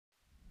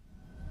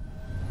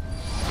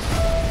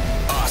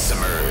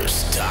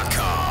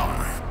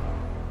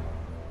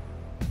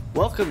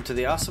Welcome to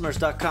the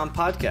Awesomers.com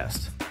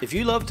podcast. If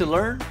you love to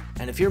learn,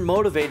 and if you're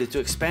motivated to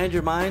expand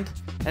your mind,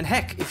 and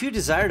heck, if you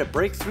desire to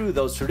break through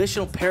those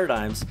traditional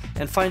paradigms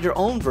and find your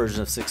own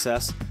version of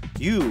success,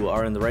 you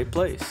are in the right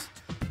place.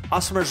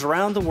 Awesomers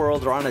around the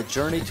world are on a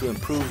journey to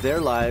improve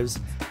their lives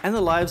and the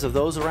lives of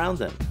those around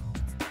them.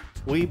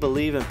 We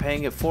believe in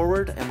paying it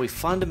forward, and we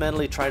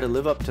fundamentally try to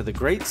live up to the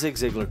great Zig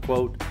Ziglar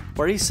quote,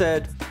 where he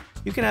said,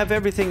 "You can have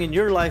everything in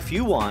your life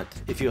you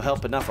want if you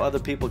help enough other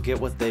people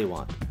get what they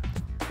want."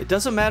 It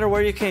doesn't matter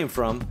where you came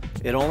from,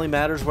 it only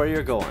matters where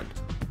you're going.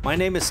 My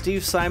name is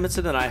Steve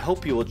Simonson, and I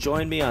hope you will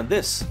join me on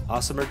this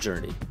awesomer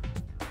journey.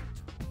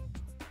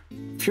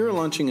 If you're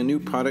launching a new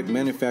product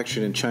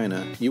manufactured in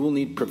China, you will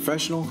need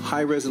professional,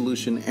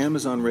 high-resolution,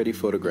 Amazon-ready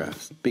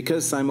photographs.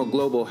 Because Simo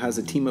Global has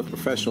a team of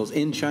professionals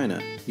in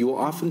China, you will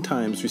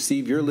oftentimes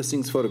receive your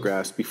listings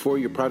photographs before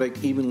your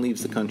product even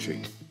leaves the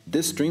country.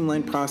 This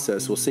streamlined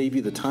process will save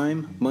you the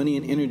time, money,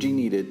 and energy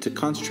needed to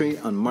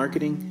concentrate on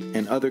marketing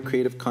and other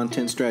creative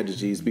content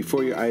strategies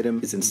before your item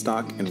is in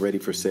stock and ready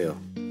for sale.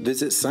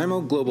 Visit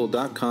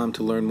simoglobal.com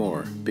to learn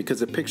more,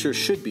 because a picture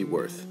should be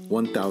worth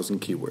 1,000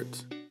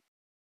 keywords.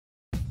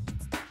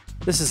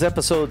 This is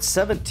episode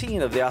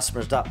 17 of the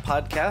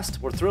Awesomers.podcast.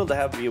 We're thrilled to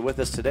have you with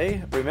us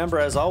today. Remember,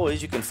 as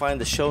always, you can find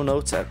the show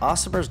notes at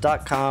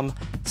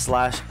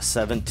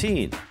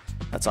awesomers.com/17.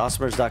 That's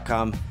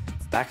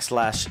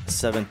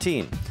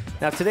awesomers.com/17.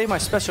 Now, today my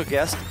special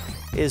guest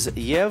is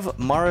Yev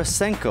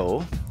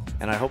Marusenko,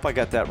 and I hope I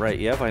got that right,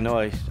 Yev. I know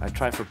I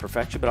try for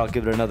perfection, but I'll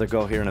give it another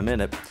go here in a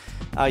minute.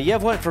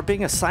 Yev went from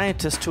being a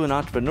scientist to an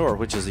entrepreneur,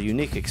 which is a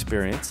unique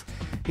experience.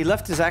 He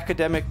left his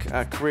academic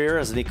career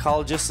as an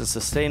ecologist and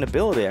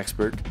sustainability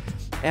expert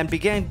and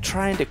began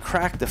trying to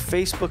crack the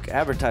Facebook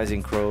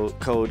advertising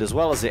code, as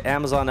well as the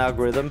Amazon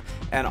algorithm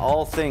and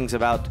all things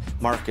about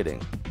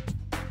marketing.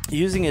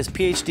 Using his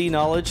Ph.D.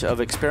 knowledge of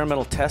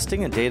experimental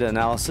testing and data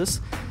analysis,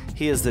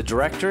 he is the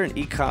director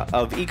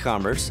of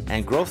e-commerce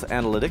and growth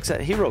analytics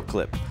at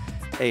Heroclip,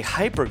 a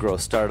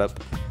hyper-growth startup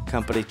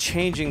company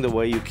changing the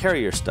way you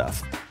carry your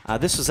stuff.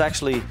 This was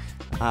actually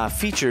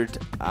featured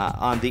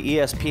on the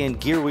ESPN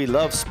Gear We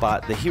Love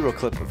spot, the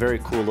Heroclip, a very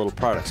cool little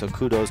product, so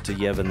kudos to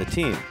Yev and the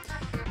team.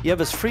 Yev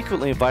is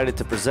frequently invited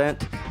to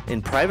present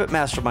in private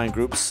mastermind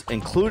groups,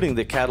 including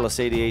the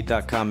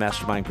Catalyst88.com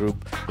mastermind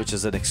group, which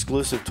is an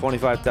exclusive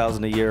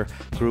 $25,000 a year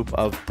group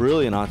of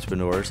brilliant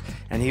entrepreneurs,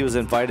 and he was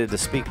invited to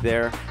speak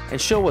there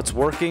and show what's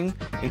working,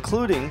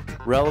 including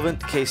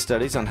relevant case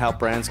studies on how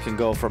brands can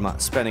go from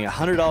spending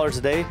 $100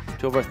 a day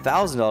to over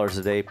 $1,000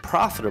 a day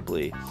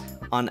profitably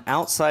on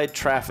outside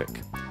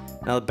traffic.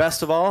 Now, the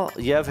best of all,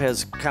 Yev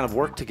has kind of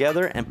worked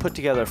together and put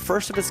together a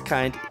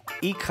first-of-its-kind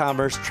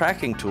e-commerce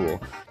tracking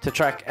tool to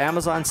track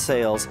Amazon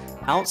sales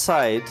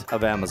outside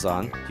of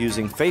Amazon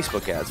using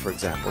Facebook ads, for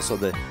example. So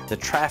the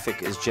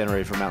traffic is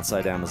generated from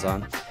outside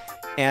Amazon.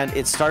 And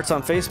it starts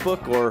on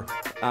Facebook or,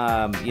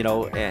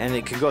 and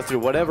it can go through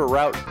whatever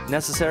route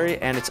necessary,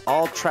 and it's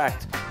all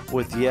tracked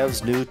with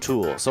Yev's new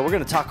tool. So we're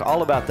going to talk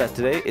all about that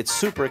today. It's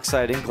super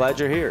exciting. Glad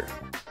you're here.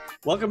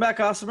 Welcome back,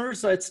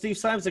 Awesomers. It's Steve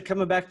Simonson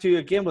coming back to you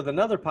again with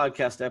another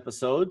podcast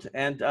episode.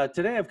 And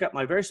today I've got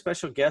my very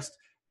special guest,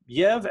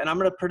 Yev, and I'm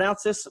going to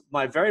pronounce this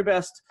my very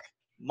best,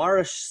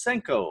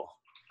 Marusenko.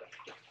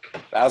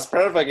 That's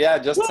perfect. Yeah,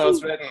 just how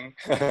it's written.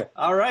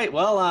 All right.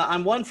 Well,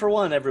 I'm 1 for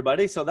 1,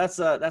 everybody. So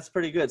that's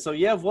pretty good. So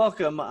Yev,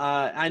 welcome.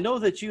 I know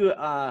that you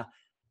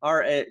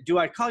do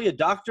I call you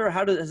doctor?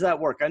 How does that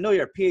work? I know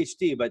you're a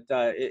PhD, but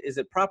is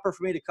it proper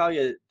for me to call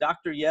you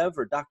Dr. Yev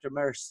or Dr.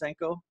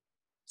 Marusenko?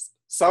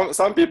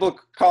 Some people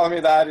call me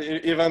that,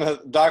 even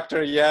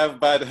Dr. Yev,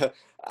 but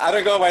I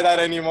don't go by that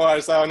anymore.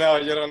 So no,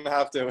 you don't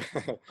have to.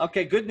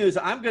 Okay, good news.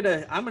 I'm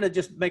gonna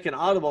just make an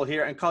audible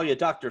here and call you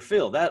Dr.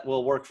 Phil. That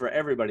will work for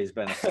everybody's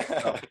benefit.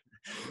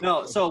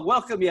 So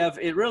welcome, Yev.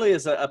 It really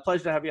is a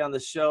pleasure to have you on the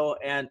show,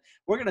 and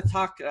we're going to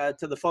talk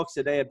to the folks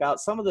today about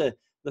some of the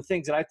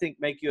things that I think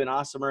make you an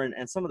awesomer,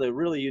 and some of the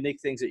really unique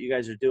things that you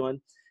guys are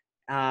doing.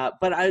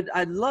 But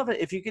I'd love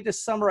it if you could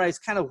just summarize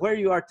kind of where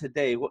you are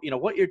today.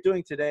 What you're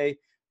doing today.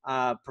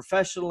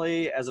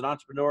 Professionally, as an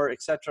entrepreneur,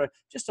 etc.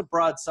 Just a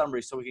broad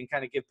summary so we can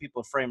kind of give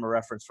people a frame of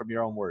reference from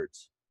your own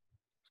words.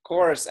 Of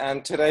course.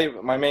 And today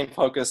my main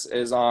focus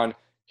is on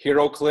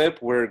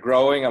Heroclip. We're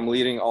growing. I'm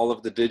leading all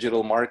of the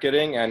digital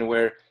marketing, and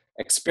we're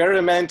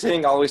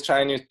experimenting, always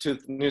trying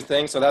new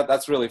things. So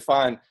that's really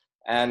fun.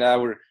 And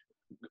we're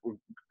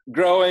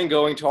growing,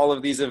 going to all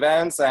of these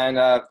events,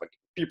 and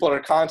people are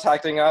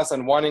contacting us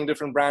and wanting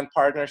different brand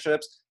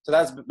partnerships. So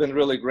that's been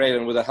really great.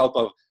 And with the help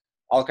of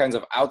all kinds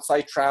of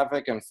outside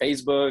traffic and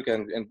Facebook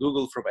and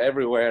Google from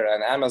everywhere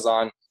and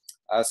Amazon.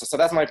 So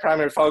that's my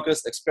primary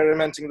focus,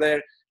 experimenting there,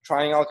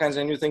 trying all kinds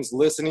of new things,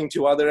 listening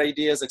to other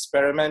ideas,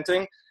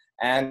 experimenting.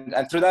 And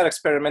through that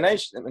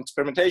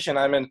experimentation,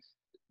 I'm in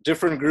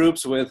different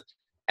groups with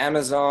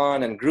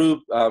Amazon and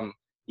group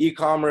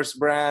e-commerce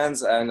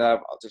brands, and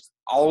just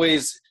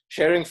always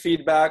sharing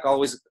feedback,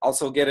 always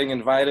also getting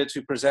invited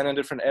to present in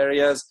different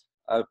areas.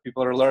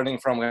 People are learning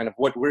from kind of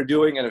what we're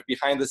doing and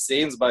behind the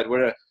scenes, but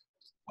we're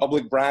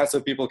public brand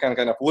so people can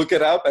kind of look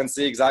it up and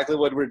see exactly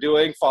what we're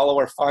doing, follow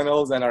our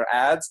funnels and our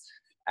ads.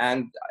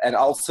 And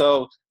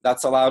also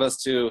that's allowed us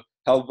to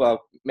help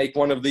make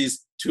one of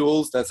these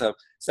tools that's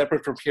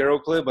separate from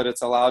Heroclip, but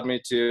it's allowed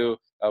me to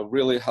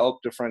really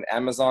help different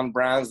Amazon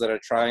brands that are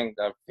trying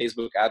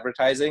Facebook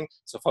advertising.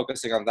 So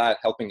focusing on that,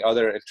 helping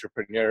other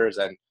entrepreneurs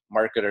and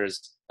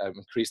marketers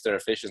increase their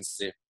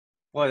efficiency.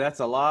 Boy, that's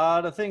a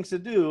lot of things to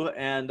do,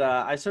 and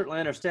I certainly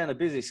understand a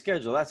busy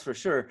schedule, that's for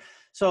sure.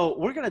 So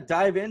we're going to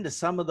dive into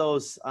some of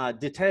those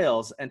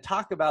details and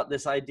talk about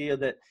this idea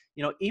that,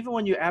 you know, even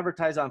when you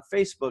advertise on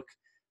Facebook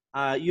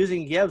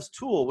using Yev's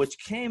tool, which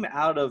came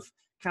out of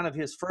kind of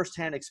his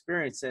firsthand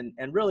experience and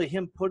really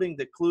him putting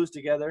the clues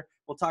together.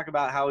 We'll talk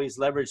about how he's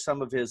leveraged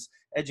some of his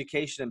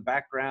education and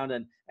background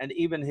and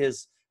even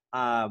his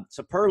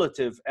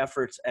superlative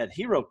efforts at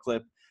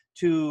Heroclip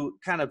to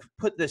kind of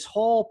put this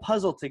whole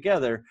puzzle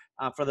together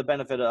for the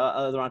benefit of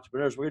other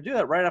entrepreneurs. We're going to do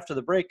that right after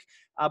the break.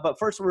 But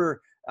first,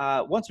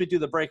 once we do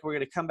the break, we're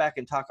going to come back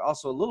and talk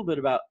also a little bit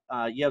about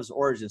Yev's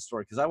origin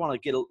story, because I want to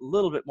get a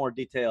little bit more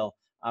detail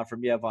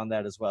from Yev on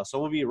that as well. So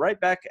we'll be right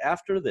back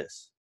after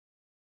this.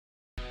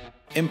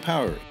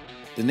 Empowery.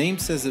 The name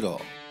says it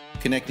all.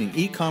 Connecting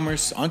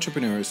e-commerce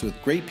entrepreneurs with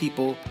great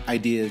people,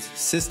 ideas,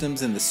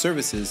 systems, and the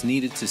services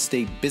needed to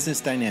stay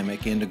business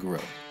dynamic and to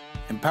grow.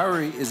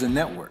 Empowery is a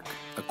network,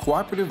 a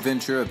cooperative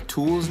venture of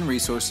tools and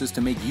resources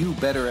to make you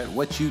better at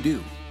what you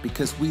do,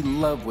 because we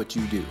love what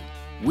you do.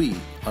 We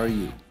are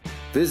you.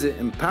 Visit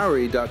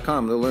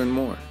empowery.com to learn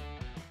more.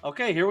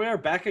 Okay, here we are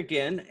back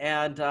again,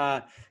 and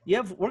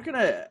Yev, we're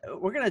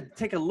gonna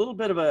take a little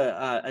bit of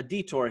a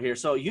detour here.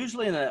 So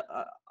usually in a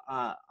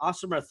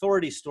awesome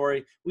authority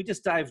story, we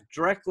just dive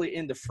directly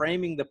into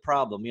framing the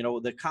problem, you know,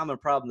 the common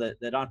problem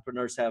that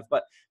entrepreneurs have.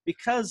 But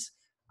because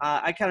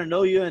I kind of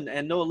know you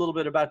and know a little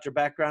bit about your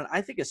background,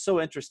 I think it's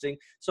so interesting.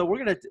 So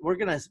we're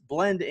gonna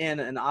blend in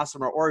an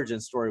awesomer origin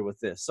story with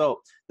this.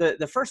 So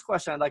the first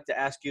question I'd like to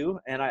ask you,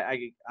 and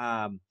I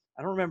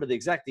don't remember the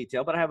exact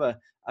detail, but I have a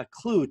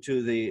clue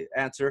to the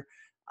answer.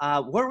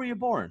 Where were you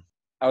born?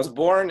 I was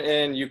born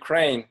in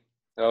Ukraine.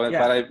 So, Yeah.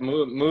 but I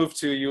moved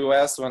to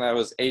US when I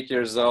was 8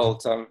 years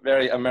old. So I'm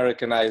very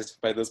Americanized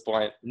by this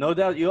point. No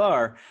doubt you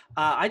are.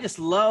 I just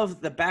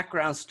love the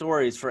background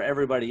stories for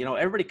everybody. You know,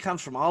 everybody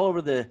comes from all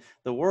over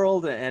the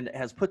world and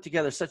has put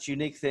together such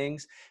unique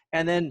things.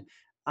 And then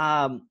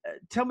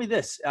tell me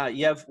this,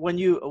 Yev,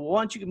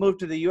 once you moved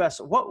to the US,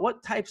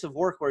 what types of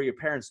work were your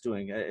parents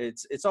doing?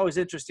 It's always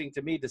interesting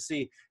to me to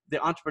see the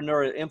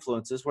entrepreneurial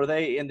influences. Were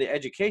they in the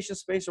education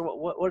space, or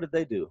what did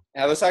they do?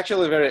 Yeah, that's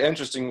actually very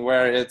interesting,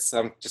 where it's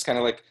just kind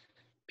of like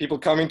people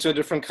coming to a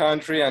different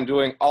country and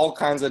doing all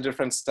kinds of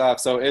different stuff.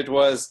 So it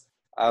was,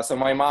 so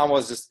my mom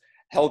was just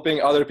helping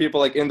other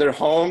people like in their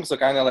home. So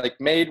kind of like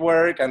maid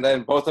work. And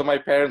then both of my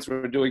parents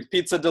were doing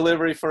pizza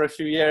delivery for a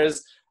few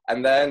years.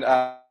 And then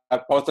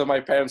both of my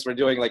parents were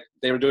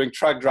doing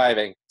truck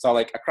driving. So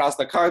like across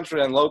the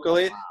country and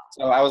locally. Wow.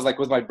 So I was like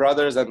with my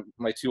brothers and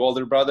my two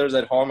older brothers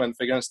at home and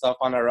figuring stuff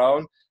on our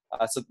own.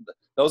 So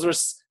those were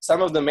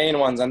some of the main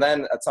ones. And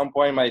then at some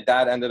point, my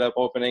dad ended up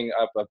opening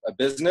up a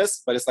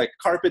business, but it's like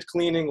carpet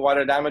cleaning,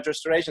 water damage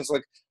restoration. So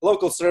like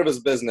local service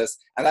business.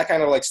 And that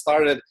kind of like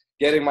started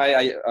getting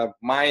my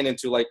mind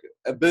into like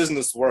a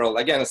business world.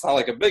 Again, it's not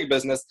like a big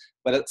business,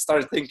 but it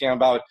started thinking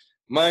about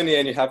money,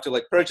 and you have to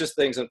like purchase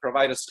things and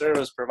provide a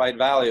service, provide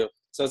value.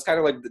 So it's kind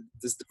of like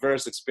this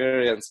diverse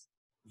experience.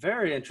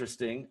 Very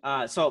interesting.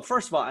 So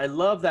first of all, I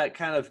love that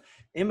kind of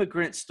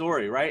immigrant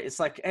story, right? It's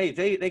like, hey,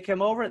 they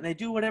come over and they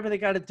do whatever they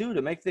got to do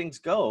to make things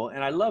go.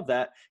 And I love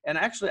that. And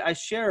actually I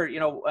share, you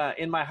know,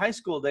 in my high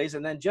school days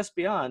and then just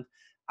beyond,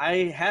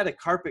 I had a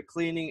carpet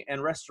cleaning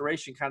and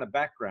restoration kind of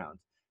background,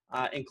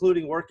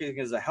 including working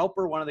as a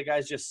helper, one of the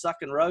guys just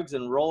sucking rugs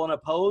and rolling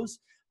up hose.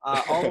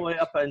 All the way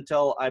up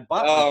until I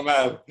bought. Oh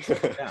man,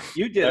 yeah,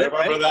 you did it,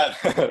 right? I remember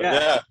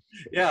that.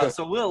 yeah.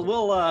 So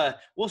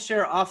we'll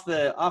share off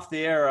the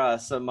air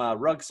some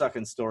rug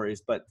sucking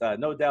stories, but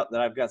no doubt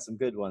that I've got some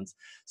good ones.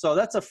 So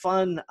that's a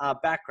fun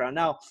background.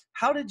 Now,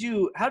 how did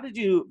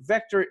you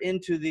vector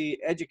into the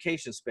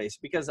education space?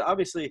 Because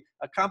obviously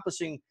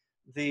accomplishing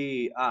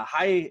the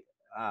high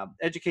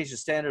education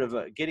standard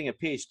of getting a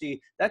Ph.D.,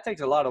 that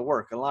takes a lot of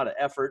work, a lot of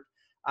effort.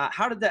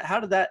 How did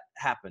that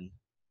happen?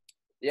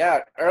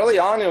 Yeah, early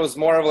on, it was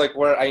more of like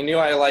where I knew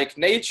I like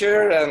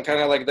nature and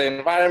kind of like the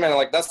environment,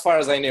 like that's as far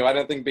as I knew. I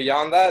didn't think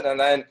beyond that. And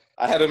then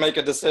I had to make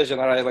a decision.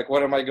 All right, like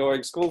what am I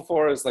going to school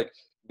for? It's like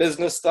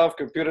business stuff,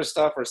 computer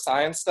stuff, or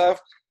science stuff.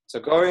 So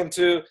going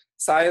to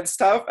science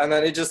stuff, and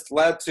then it just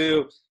led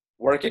to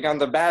working on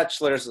the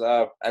bachelor's,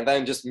 and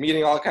then just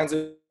meeting all kinds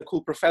of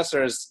cool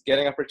professors,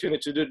 getting opportunity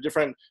to do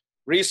different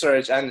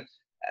research, and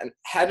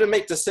had to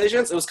make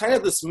decisions. It was kind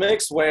of this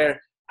mix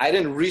where I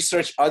didn't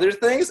research other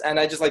things, and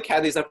I just like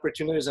had these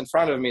opportunities in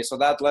front of me. So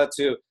that led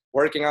to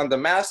working on the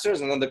master's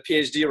and then the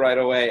PhD right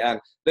away. And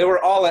they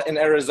were all in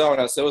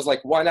Arizona. So it was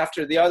like one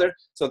after the other.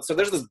 So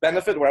there's this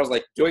benefit where I was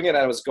like doing it and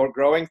I was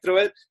growing through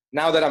it.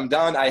 Now that I'm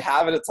done, I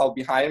have it. It's all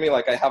behind me.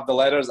 Like I have the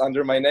letters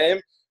under my name.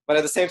 But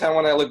at the same time,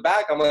 when I look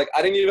back, I'm like,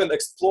 I didn't even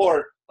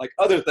explore like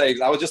other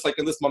things. I was just like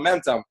in this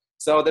momentum.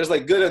 So there's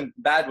like good and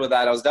bad with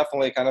that. I was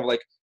definitely kind of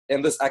like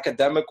in this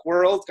academic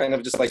world, kind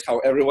of just like how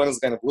everyone is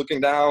kind of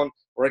looking down,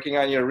 working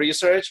on your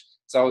research.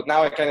 So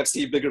now I kind of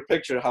see bigger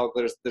picture, how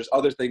there's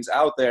other things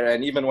out there.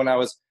 And even when I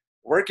was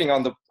working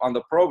on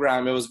the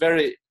program, it was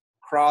very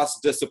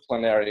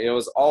cross-disciplinary. It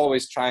was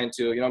always trying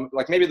to,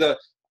 like maybe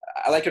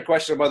I like your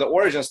question about the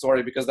origin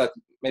story, because that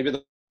maybe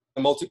the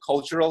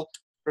multicultural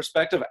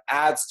perspective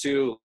adds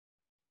to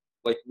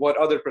like what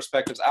other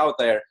perspectives out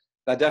there.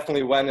 That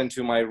definitely went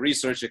into my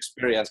research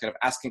experience, kind of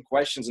asking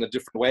questions in a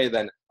different way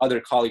than other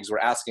colleagues were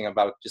asking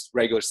about just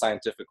regular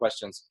scientific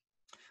questions.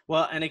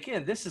 Well, and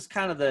again, this is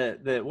kind of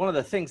the one of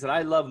the things that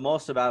I love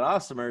most about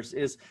Awesomers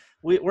is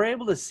we're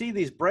able to see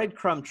these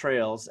breadcrumb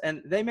trails,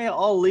 and they may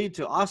all lead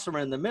to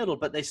Awesomer in the middle,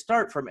 but they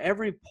start from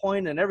every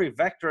point and every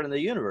vector in the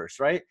universe,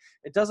 right?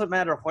 It doesn't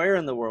matter where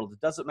in the world.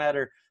 It doesn't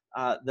matter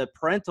the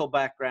parental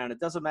background. It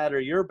doesn't matter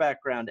your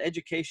background,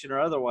 education or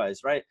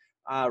otherwise, right?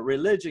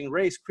 Religion,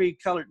 race, creed,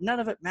 color, none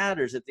of it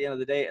matters at the end of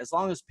the day, as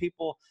long as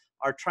people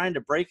are trying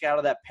to break out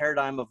of that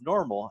paradigm of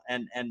normal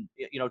and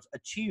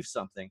achieve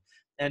something.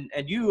 And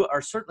you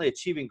are certainly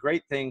achieving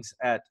great things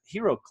at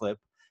Heroclip,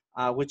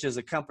 which is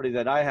a company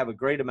that I have a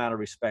great amount of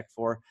respect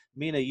for.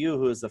 Mina Yu,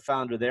 who is the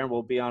founder there, and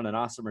will be on an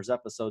Awesomers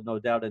episode, no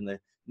doubt, in the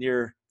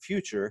near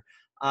future.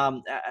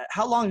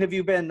 How long have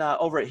you been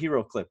over at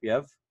Heroclip,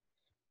 Yev?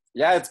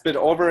 Yeah, it's been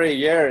over a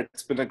year.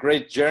 It's been a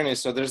great journey.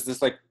 So there's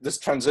this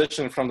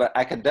transition from the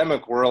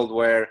academic world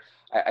where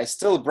I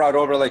still brought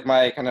over like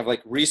my kind of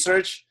like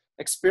research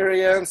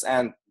experience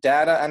and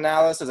data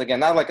analysis. Again,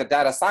 not like a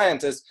data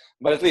scientist,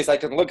 but at least I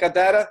can look at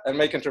data and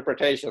make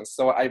interpretations.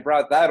 So I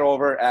brought that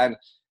over, and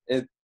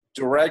it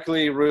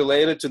directly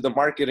related to the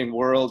marketing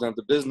world and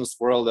the business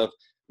world of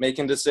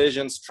making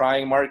decisions,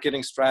 trying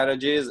marketing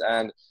strategies,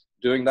 and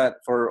doing that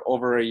for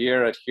over a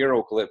year at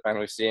Heroclip. And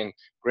we've seen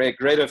great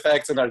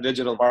effects in our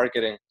digital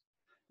marketing.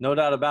 No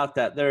doubt about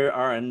that. There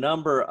are a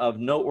number of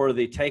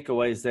noteworthy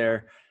takeaways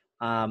there.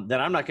 That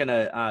I'm not going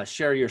to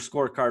share your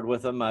scorecard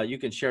with them. You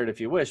can share it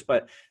if you wish,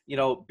 but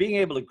being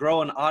able to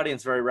grow an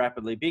audience very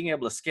rapidly, being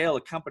able to scale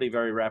a company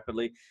very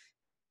rapidly,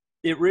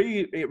 it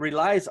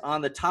relies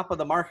on the top of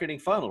the marketing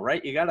funnel,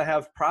 right? You got to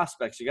have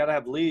prospects, you got to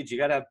have leads, you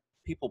got to have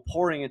people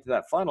pouring into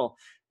that funnel,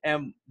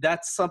 and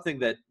that's something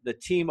that the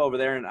team over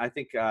there, and I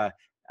think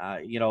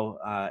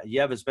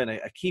Yev has been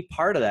a key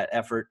part of that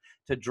effort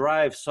to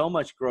drive so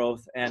much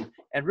growth, and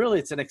really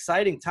it's an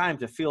exciting time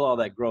to feel all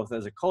that growth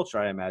as a culture,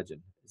 I imagine.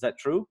 Is that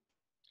true?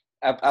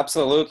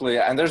 Absolutely.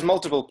 And there's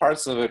multiple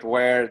parts of it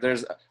where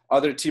there's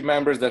other team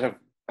members that have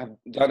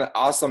done an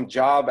awesome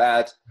job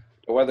at,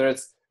 whether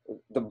it's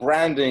the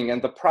branding and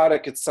the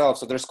product itself.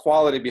 So there's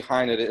quality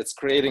behind it. It's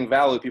creating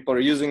value. People are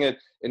using it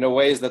in a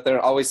ways that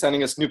they're always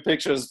sending us new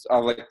pictures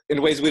of, like,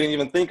 in ways we didn't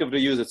even think of to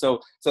use it.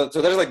 So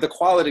there's like the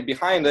quality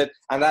behind it,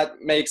 and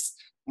that makes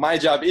my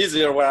job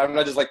easier, where I'm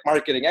not just like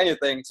marketing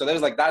anything. So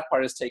there's like that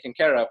part is taken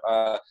care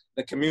of.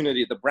 The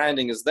community, the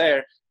branding is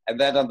there. And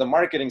then on the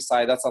marketing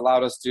side, that's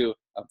allowed us to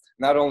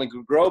not only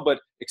grow, but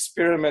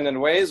experiment in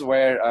ways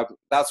where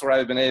that's where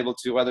I've been able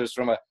to, whether it's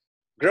from a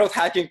growth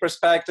hacking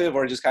perspective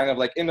or just kind of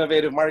like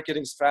innovative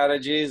marketing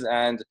strategies,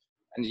 and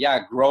yeah,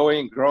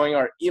 growing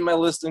our email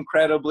list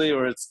incredibly,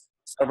 where it's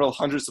several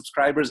hundred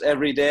subscribers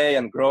every day,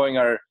 and growing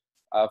our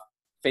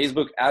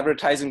Facebook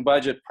advertising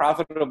budget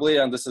profitably.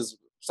 And this is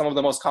some of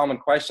the most common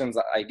questions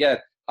I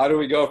get. How do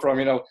we go from,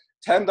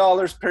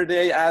 $10 per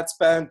day ad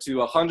spend to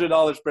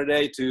 $100 per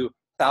day to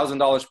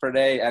 $1,000 per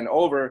day and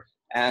over?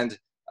 And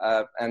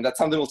that's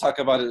something we'll talk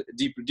about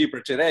deeper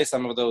today.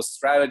 Some of those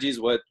strategies,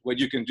 what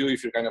you can do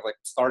if you're kind of like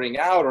starting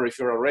out, or if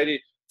you're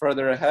already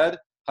further ahead,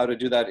 how to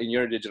do that in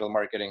your digital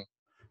marketing.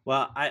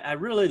 Well, I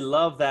really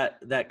love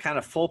that kind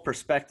of full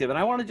perspective. And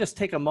I want to just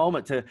take a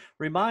moment to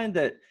remind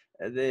that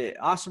the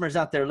Awesomers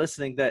out there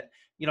listening that,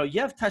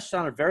 Yev touched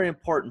on a very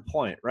important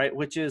point, right?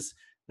 Which is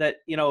that,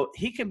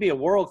 he can be a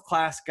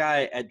world-class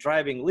guy at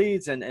driving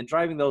leads and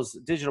driving those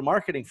digital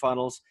marketing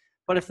funnels.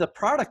 But if the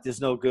product is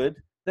no good,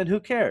 then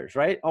who cares,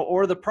 right?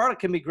 Or the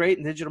product can be great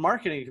and digital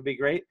marketing can be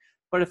great,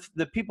 but if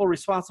the people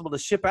responsible to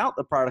ship out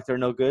the product are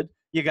no good,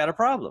 you got a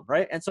problem,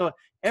 right? And so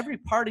every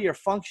part of your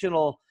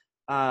functional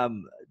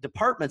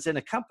departments in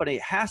a company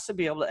has to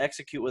be able to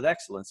execute with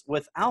excellence.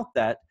 Without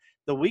that,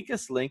 the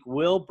weakest link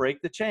will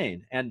break the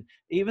chain. And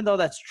even though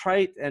that's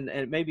trite and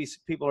maybe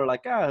people are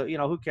like,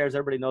 who cares?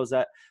 Everybody knows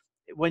that.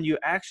 When you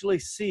actually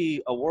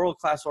see a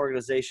world-class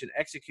organization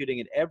executing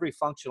in every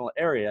functional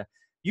area,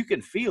 you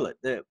can feel it.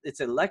 It's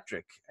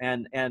electric,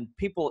 and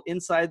people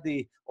inside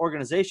the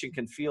organization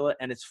can feel it,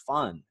 and it's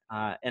fun,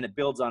 and it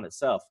builds on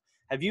itself.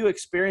 Have you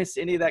experienced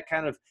any of that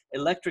kind of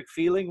electric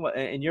feeling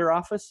in your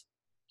office?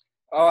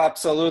 Oh,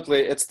 absolutely.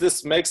 It's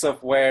this mix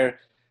of where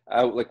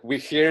like we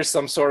hear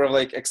some sort of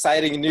like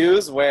exciting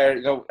news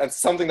where, it's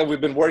something that we've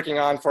been working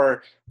on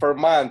for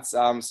months.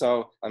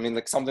 So, I mean,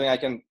 like something I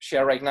can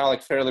share right now,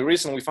 like fairly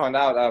recently we found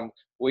out,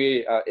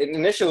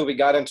 initially we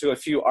got into a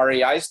few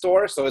REI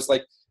stores. So it's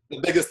like the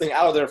biggest thing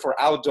out there for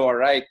outdoor,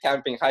 right?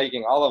 Camping,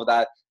 hiking, all of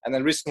that. And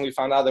then recently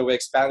found out that we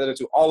expanded it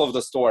to all of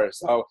the stores.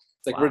 So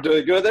it's like, we're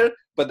doing good there,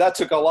 but that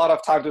took a lot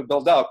of time to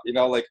build up,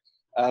 like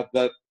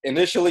the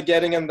initially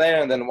getting in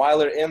there, and then while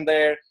they're in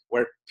there,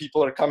 where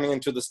people are coming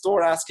into the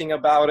store asking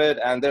about it.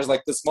 And there's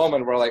like this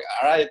moment where like,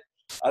 all right,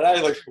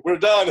 like we're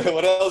done.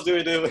 What else do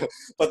we do?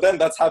 But then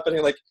that's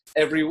happening like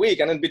every week.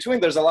 And in between,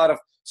 there's a lot of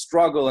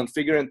struggle and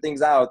figuring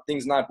things out,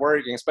 things not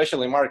working,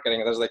 especially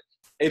marketing. There's like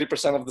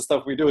 80% of the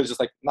stuff we do is just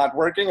like not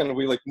working, and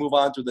we like move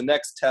on to the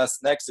next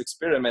test, next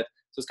experiment.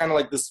 So it's kind of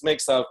like this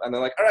mix of, and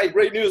then like, all right,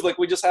 great news. Like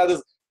we just had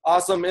this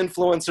awesome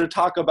influencer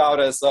talk about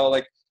us. So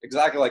like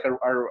exactly like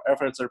our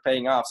efforts are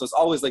paying off. So it's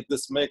always like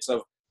this mix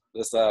of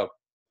this,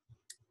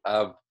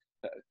 I'm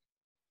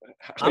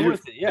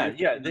with you.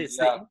 Yeah.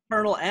 The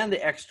internal and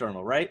the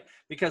external, right?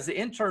 Because the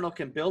internal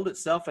can build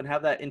itself and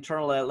have that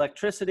internal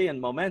electricity and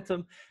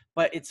momentum,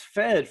 but it's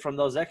fed from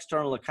those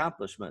external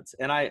accomplishments.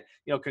 And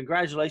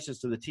congratulations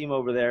to the team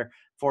over there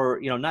for,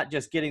 not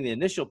just getting the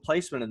initial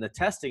placement and the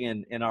testing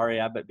in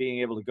REI, but being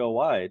able to go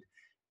wide.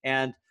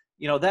 And,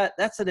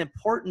 that's an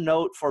important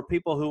note for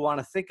people who want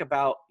to think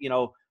about,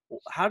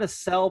 how to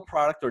sell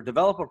product or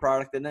develop a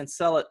product and then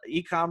sell it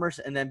e-commerce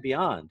and then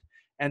beyond.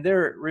 And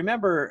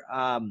remember,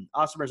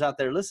 awesomers out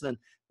there listening,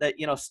 that,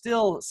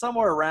 still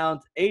somewhere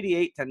around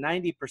 88 to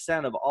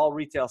 90% of all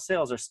retail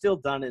sales are still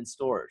done in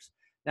stores.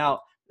 Now,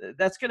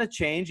 that's going to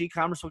change.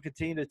 E-commerce will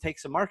continue to take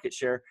some market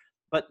share,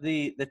 but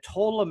the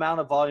total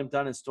amount of volume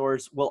done in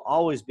stores will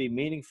always be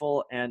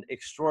meaningful and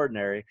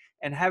extraordinary.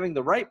 And having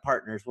the right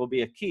partners will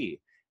be a key.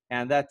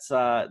 And that's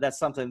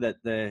something that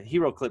the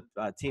Heroclip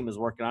team is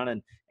working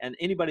on. And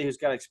anybody who's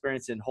got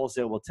experience in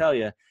wholesale will tell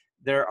you,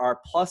 there are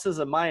pluses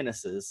and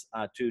minuses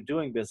to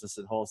doing business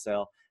in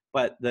wholesale.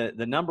 But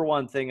the number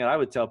one thing that I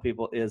would tell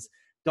people is,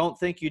 don't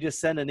think you just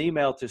send an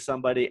email to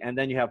somebody and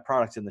then you have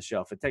products in the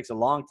shelf. It takes a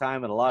long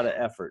time and a lot of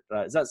effort.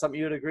 Is that something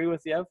you would agree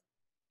with, Yev?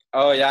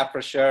 Oh yeah,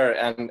 for sure.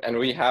 And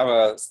we have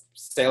a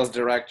sales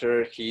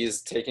director.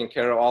 He's taking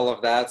care of all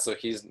of that. So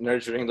he's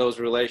nurturing those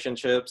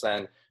relationships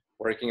and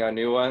working on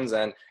new ones.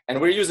 And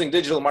we're using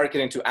digital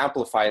marketing to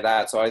amplify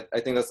that. So I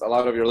think that's a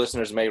lot of your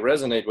listeners may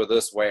resonate with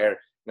this, where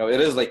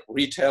it is like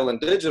retail and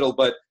digital,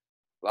 but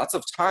lots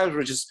of times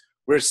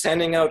we're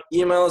sending out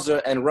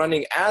emails and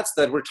running ads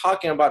that we're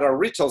talking about our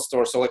retail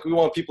store. So like we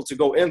want people to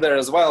go in there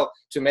as well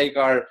to make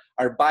our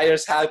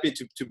buyers happy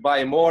to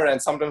buy more.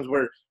 And sometimes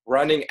we're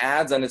running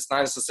ads and it's not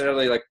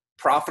necessarily like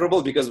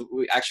profitable because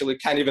we actually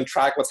can't even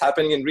track what's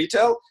happening in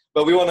retail,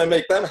 but we want to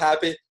make them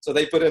happy. So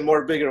they put in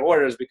more bigger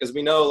orders, because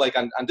we know like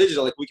on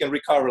digital, like we can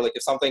recover, like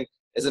if something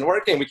isn't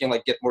working, we can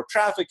like get more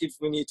traffic if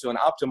we need to and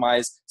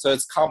optimize. So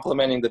it's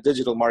complementing the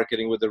digital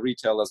marketing with the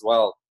retail as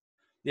well.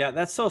 Yeah,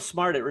 that's so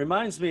smart. It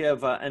reminds me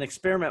of an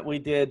experiment we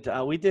did.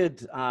 I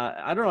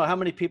don't know how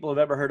many people have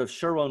ever heard of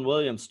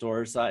Sherwin-Williams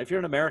stores. If you're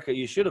in America,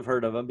 you should have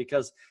heard of them,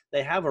 because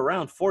they have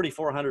around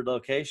 4,400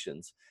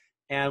 locations.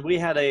 And we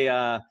had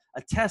a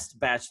test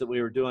batch that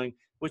we were doing,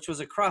 which was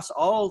across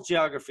all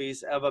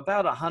geographies of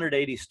about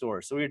 180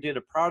 stores. So we did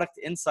a product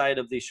inside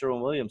of these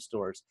Sherwin-Williams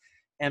stores.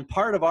 And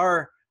part of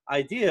our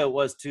idea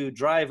was to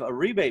drive a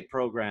rebate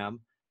program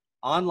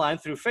online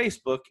through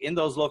Facebook in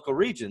those local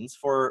regions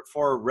for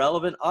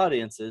relevant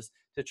audiences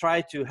to try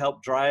to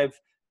help drive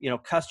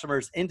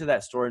customers into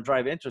that store and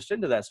drive interest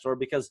into that store,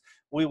 because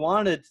we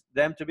wanted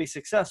them to be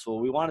successful.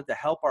 We wanted to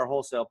help our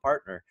wholesale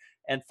partner.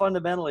 And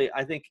fundamentally,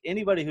 I think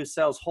anybody who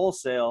sells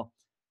wholesale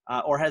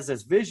or has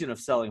this vision of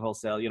selling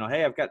wholesale,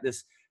 hey, I've got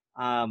this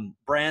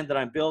brand that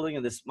I'm building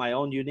and this my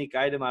own unique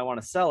item, I want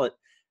to sell it.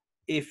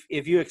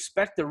 If you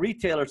expect the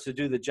retailers to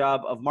do the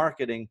job of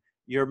marketing,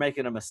 you're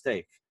making a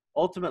mistake.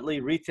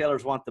 Ultimately,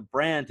 retailers want the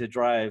brand to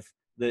drive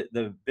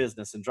the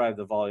business and drive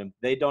the volume.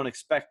 They don't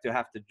expect to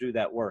have to do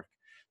that work.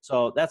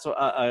 So that's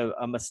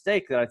a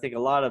mistake that I think a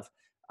lot of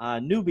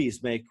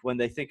newbies make when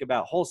they think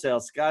about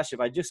wholesale. Gosh, if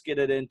I just get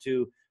it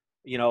into,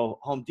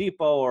 Home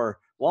Depot or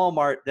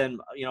Walmart, then,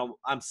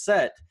 I'm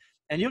set.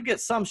 And you'll get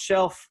some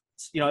shelf,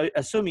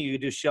 assuming you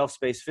do shelf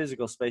space,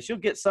 physical space, you'll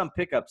get some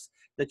pickups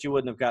that you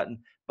wouldn't have gotten.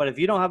 But if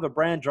you don't have a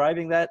brand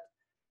driving that,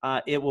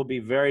 it will be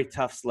very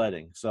tough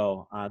sledding.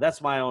 So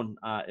that's my own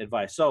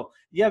advice. So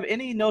you have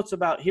any notes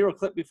about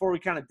Heroclip before we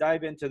kind of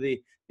dive into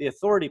the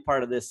authority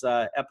part of this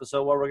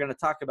episode, where we're going to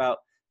talk about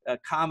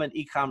common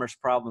e-commerce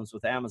problems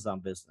with Amazon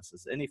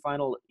businesses? Any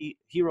final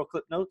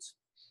Heroclip notes?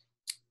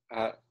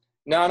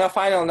 No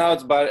final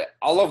notes, but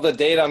all of the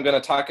data I'm going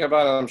to talk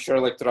about, and I'm sure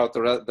like throughout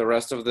the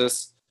rest of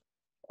this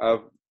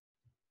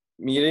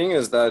meeting,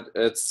 is that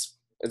it's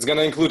going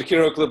to include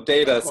Heroclip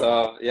data.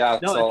 So yeah.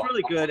 No, so it's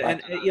really good.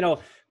 And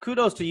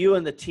kudos to you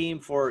and the team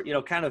for,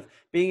 kind of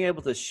being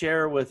able to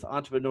share with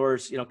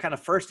entrepreneurs, kind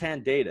of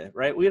firsthand data,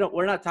 right?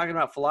 We're not talking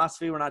about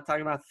philosophy. We're not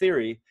talking about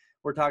theory.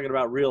 We're talking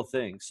about real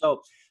things.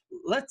 So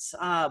let's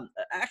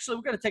actually,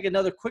 we're going to take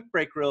another quick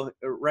break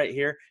right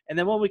here. And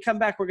then when we come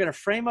back, we're going to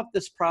frame up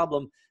this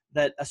problem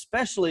that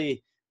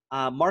especially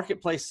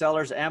marketplace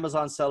sellers,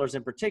 Amazon sellers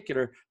in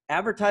particular,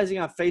 advertising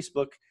on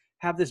Facebook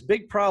have this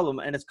big problem,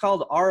 and it's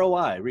called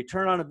ROI,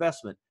 return on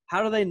investment.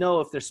 How do they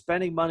know if they're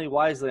spending money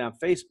wisely on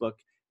Facebook?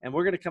 And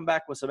we're going to come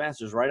back with some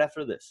answers right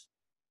after this.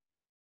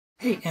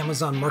 Hey,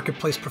 Amazon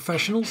Marketplace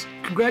professionals,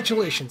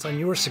 congratulations on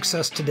your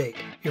success to date.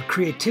 Your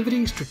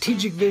creativity,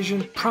 strategic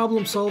vision,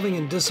 problem solving,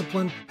 and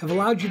discipline have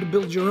allowed you to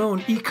build your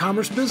own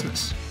e-commerce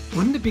business.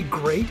 Wouldn't it be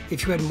great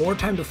if you had more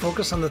time to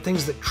focus on the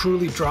things that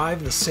truly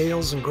drive the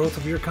sales and growth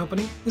of your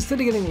company? Instead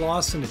of getting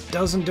lost in a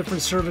dozen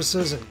different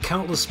services and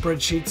countless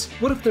spreadsheets,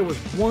 what if there was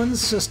one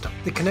system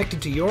that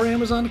connected to your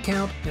Amazon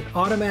account and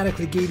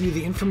automatically gave you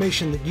the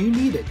information that you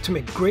needed to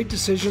make great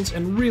decisions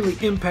and really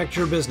impact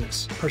your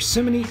business?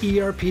 Parsimony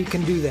ERP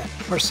can do that.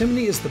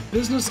 Parsimony is the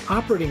business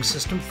operating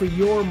system for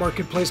your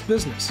marketplace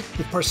business.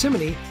 With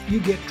Parsimony, you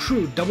get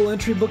true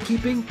double-entry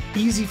bookkeeping,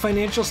 easy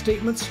financial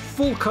statements,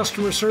 full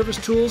customer service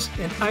tools,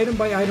 and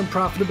item-by-item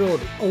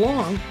profitability,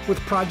 along with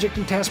project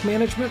and task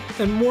management,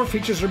 and more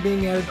features are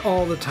being added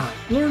all the time.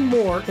 Learn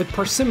more at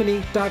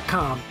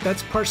parsimony.com.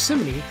 That's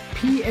Parsimony,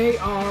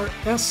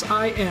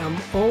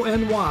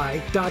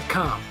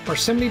 Parsimony.com.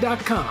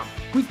 Parsimony.com.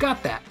 We've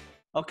got that.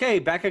 Okay,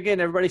 back again,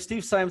 everybody.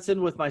 Steve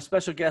Simonson with my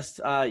special guest,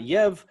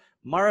 Yev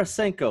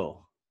Marusenko.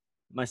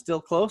 Am I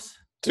still close?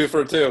 2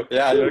 for 2.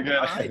 Yeah, you're good.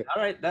 All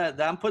right.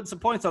 I'm putting some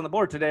points on the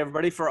board today,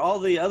 everybody. For all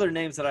the other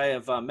names that I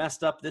have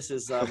messed up, this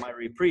is my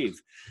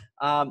reprieve.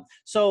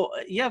 So,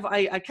 Yev,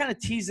 I kind of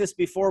teased this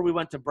before we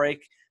went to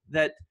break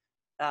that,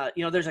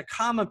 there's a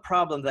common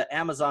problem that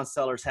Amazon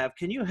sellers have.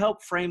 Can you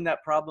help frame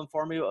that problem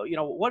for me?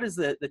 What is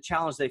the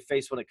challenge they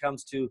face when it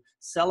comes to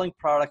selling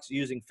products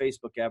using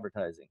Facebook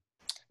advertising?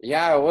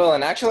 Yeah, I will.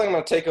 And actually, I'm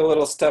going to take a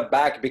little step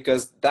back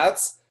because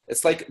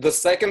it's like the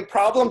second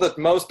problem that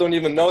most don't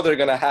even know they're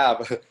going to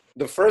have.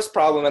 The first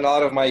problem, and a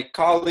lot of my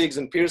colleagues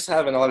and peers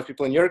have, and a lot of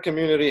people in your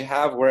community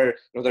have, where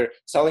they're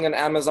selling on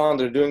Amazon,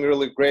 they're doing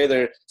really great,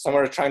 some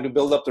are trying to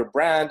build up their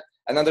brand,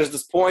 and then there's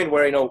this point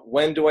where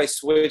when do I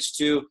switch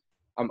to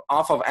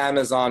off of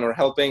Amazon, or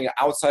helping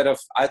outside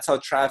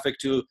traffic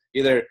to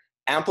either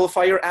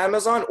amplify your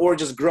Amazon or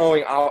just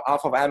growing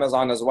off of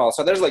Amazon as well.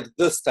 So there's like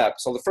this step.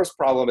 So the first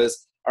problem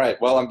is, all right,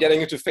 well, I'm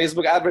getting into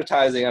Facebook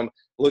advertising. I'm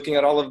looking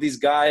at all of these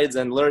guides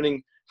and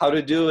learning how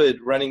to do it,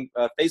 running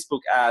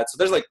Facebook ads. So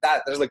there's like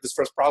that. There's like this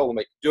first problem,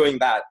 like doing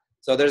that.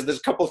 So there's a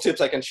couple of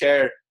tips I can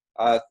share.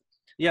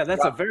 Yeah,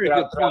 that's a very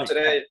good point.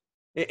 Today.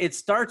 It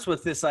starts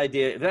with this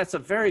idea. That's a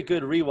very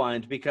good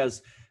rewind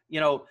because,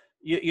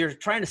 you're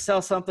trying to sell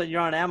something,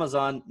 you're on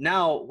Amazon.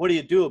 Now, what do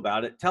you do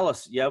about it? Tell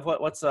us, Yev,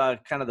 what's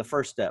kind of the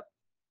first step?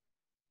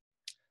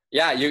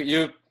 Yeah,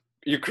 you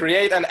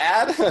create an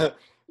ad,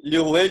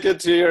 you link it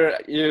to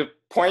you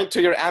point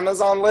to your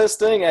Amazon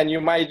listing, and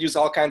you might use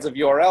all kinds of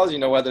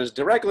URLs, whether it's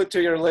directly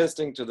to your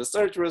listing, to the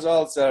search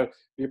results. So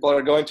people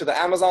are going to the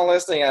Amazon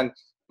listing, and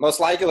most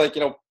likely,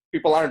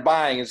 people aren't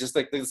buying. It's just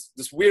like this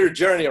weird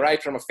journey,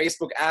 right, from a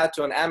Facebook ad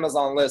to an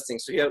Amazon listing.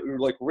 So you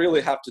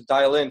really have to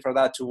dial in for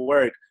that to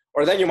work.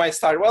 Or then you might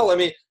start, well, let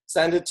me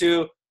send it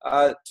to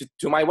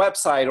my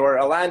website, or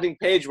a landing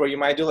page where you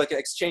might do like an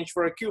exchange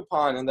for a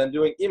coupon, and then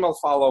doing email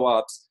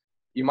follow-ups.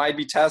 You might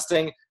be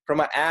testing from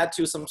an ad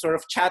to some sort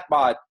of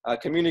chatbot,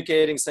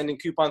 communicating, sending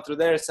coupon through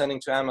there, sending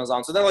to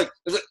Amazon. So then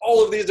there's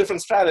all of these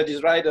different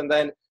strategies, right? And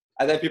then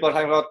people are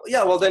talking about,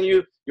 yeah, well, then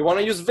you want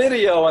to use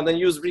video, and then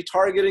use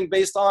retargeting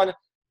based on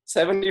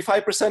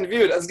 75%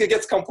 viewed. It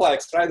gets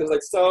complex, right? There's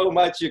like so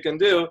much you can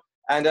do,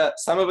 and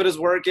some of it is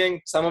working,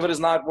 some of it is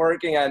not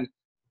working. And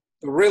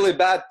the really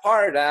bad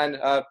part, and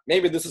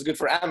maybe this is good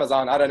for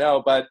Amazon, I don't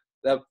know, but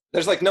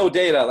there's like no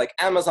data. Like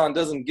Amazon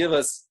doesn't give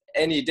us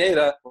any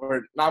data,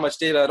 or not much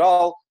data at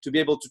all, to be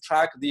able to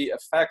track the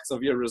effects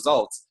of your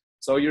results.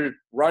 So you're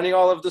running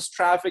all of this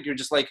traffic, you're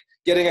just like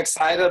getting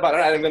excited about,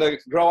 all right, I'm going to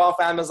grow off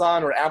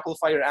Amazon or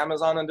amplify your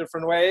Amazon in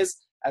different ways.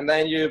 And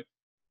then you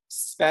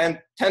spend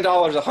 $10,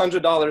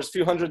 $100,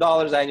 few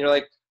 $100s, and you're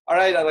like, all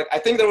right, I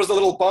think there was a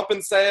little bump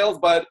in sales,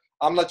 but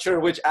I'm not sure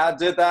which ad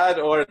did that,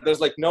 or there's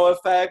like no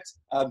effect.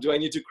 Do I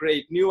need to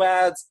create new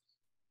ads?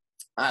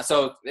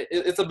 So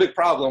it's a big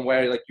problem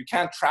where like you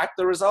can't track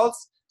the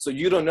results. So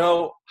you don't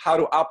know how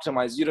to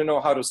optimize, you don't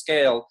know how to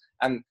scale.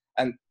 And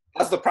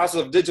that's the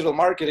process of digital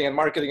marketing and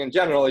marketing in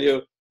general.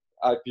 You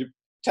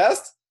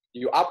test,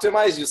 you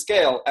optimize, you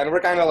scale. And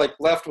we're kind of like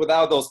left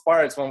without those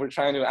parts when we're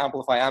trying to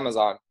amplify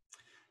Amazon.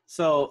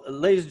 So,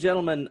 ladies and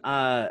gentlemen,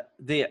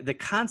 the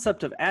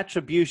concept of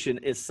attribution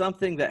is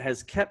something that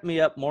has kept me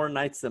up more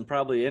nights than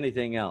probably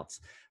anything else,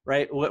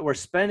 right? We're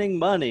spending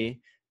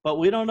money, but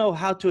we don't know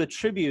how to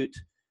attribute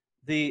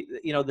the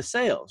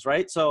sales,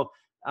 right? So,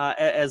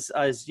 as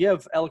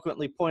Yev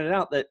eloquently pointed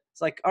out, that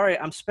it's like, all right,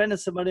 I'm spending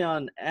some money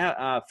on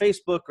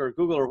Facebook or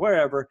Google or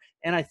wherever,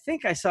 and I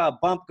think I saw a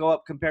bump go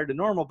up compared to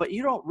normal, but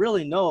you don't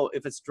really know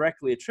if it's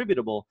directly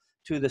attributable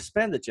to the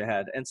spend that you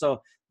had. And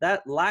so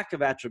that lack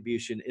of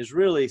attribution is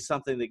really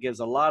something that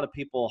gives a lot of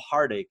people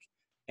heartache.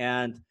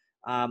 And,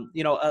 a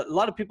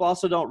lot of people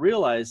also don't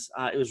realize,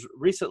 it was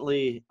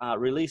recently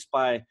released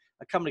by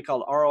a company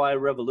called ROI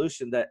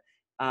Revolution, that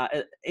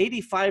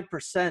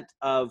 85%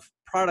 of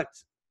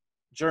product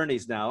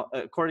journeys now,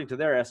 according to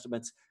their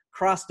estimates,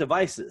 cross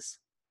devices.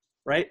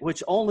 right?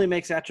 Which only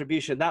makes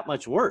attribution that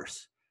much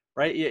worse,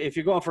 right? If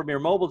you're going from your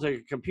mobile to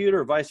your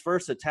computer, vice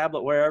versa,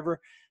 tablet, wherever,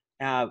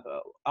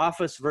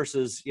 office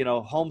versus,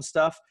 home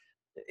stuff,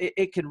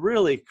 it can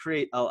really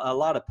create a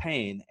lot of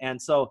pain.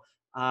 And so,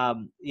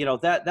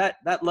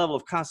 that level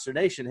of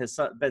consternation has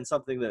been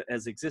something that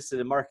has existed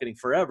in marketing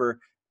forever,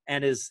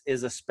 and is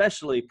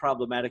especially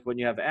problematic when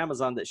you have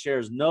Amazon that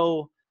shares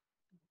no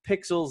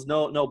pixels,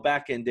 no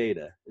back-end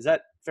data. Is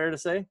that fair to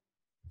say?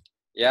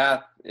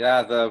 Yeah,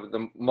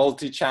 the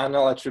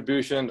multi-channel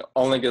attribution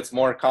only gets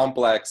more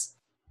complex.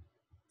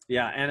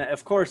 Yeah, and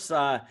of course,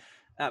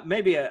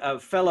 maybe a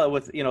fella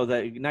with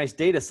the nice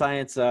data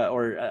science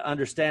or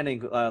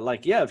understanding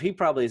like Yev, he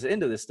probably is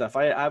into this stuff.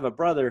 I have a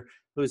brother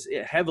who's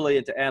heavily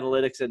into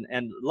analytics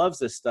and loves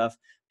this stuff,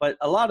 but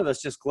a lot of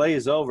us just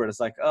glaze over it. It's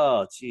like,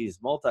 oh, geez,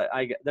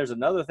 there's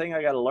another thing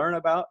I got to learn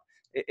about.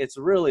 It's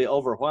really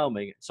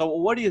overwhelming. So,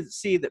 what do you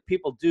see that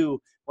people do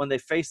when they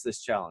face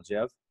this challenge,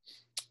 Yev?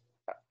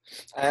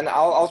 And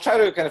I'll try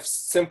to kind of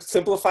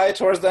simplify it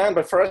towards the end,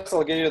 but first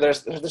I'll give you,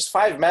 there's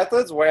 5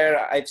 methods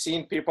where I've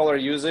seen people are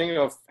using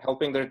of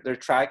helping their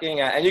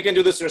tracking, and you can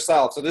do this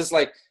yourself. So this is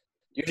like,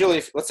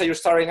 usually, let's say you're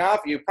starting off,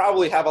 you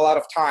probably have a lot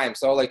of time.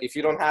 So like if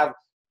you don't have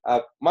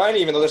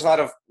money, even though there's a lot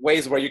of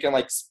ways where you can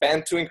like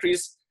spend to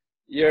increase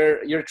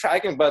your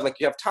tracking, but like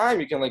you have time,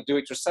 you can like do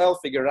it yourself,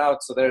 figure it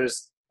out. So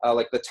there's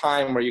like the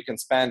time where you can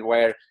spend,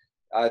 where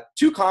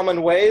 2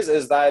 common ways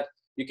is that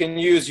you can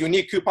use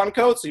unique coupon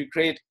codes. So you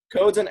create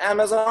codes in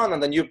Amazon,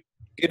 and then you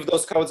give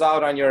those codes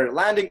out on your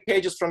landing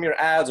pages from your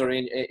ads, or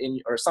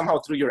or somehow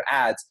through your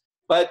ads.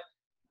 But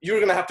you're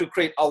going to have to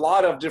create a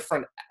lot of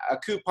different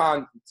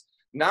coupons,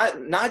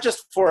 not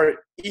just for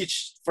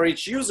each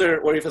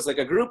user, or if it's like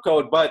a group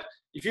code, but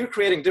if you're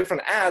creating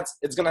different ads,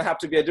 it's going to have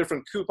to be a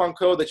different coupon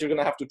code that you're going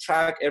to have to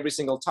track every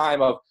single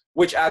time of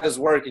which ad is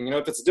working.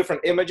 If it's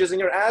different images in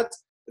your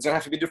ads, it's going to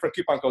have to be different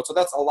coupon code. So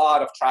that's a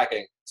lot of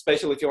tracking,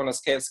 especially if you want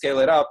to scale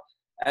it up.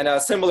 And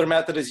a similar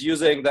method is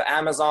using the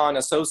Amazon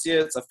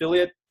Associates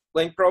affiliate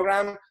link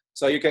program.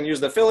 So you can use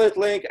the affiliate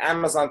link.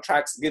 Amazon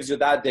gives you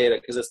that data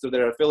because it's through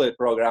their affiliate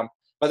program.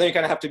 But then you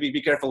kind of have to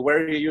be careful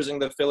where you're using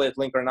the affiliate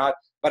link or not.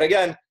 But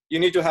again, you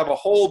need to have a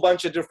whole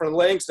bunch of different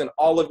links in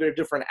all of your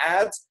different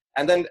ads.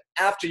 And then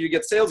after you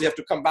get sales, you have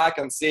to come back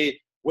and see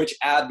which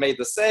ad made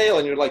the sale.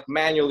 And you're like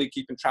manually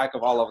keeping track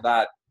of all of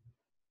that.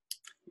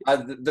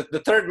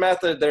 The third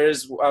method, there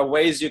is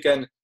ways you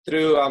can,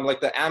 through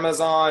like the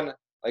Amazon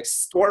like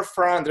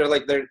storefront,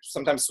 they're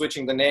sometimes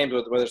switching the name,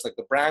 whether it's like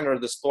the brand or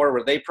the store,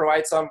 where they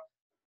provide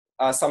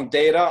some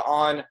data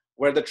on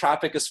where the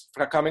traffic is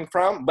coming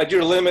from, but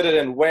you're limited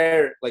in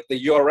where, like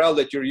the URL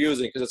that you're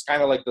using, because it's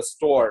kind of like the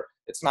store.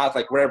 It's not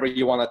like wherever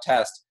you want to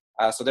test.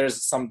 So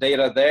there's some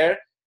data there.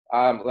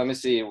 Let me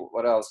see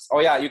what else. Oh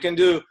yeah, you can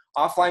do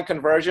offline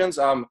conversions.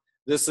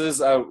 This is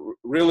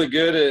really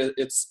good.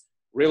 It's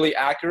really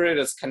accurate.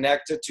 It's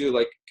connected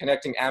to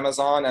connecting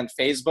Amazon and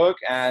Facebook,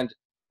 and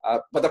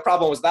but the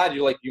problem was that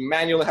you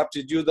manually have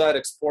to do that,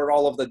 export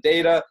all of the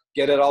data,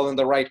 get it all in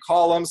the right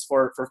columns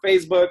for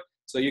Facebook.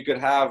 So you could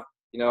have,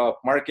 a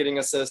marketing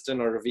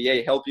assistant or a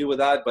VA help you with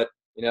that. But,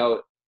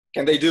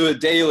 can they do it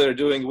daily or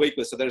doing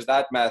weekly? So there's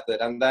that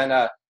method. And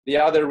then the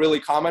other really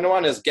common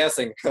one is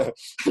guessing.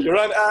 You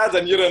run ads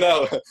and you don't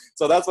know.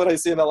 So that's what I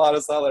see in a lot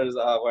of sellers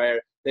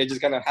where they just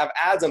kind of have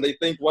ads and they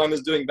think one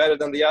is doing better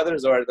than the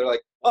others, or they're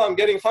like, oh, I'm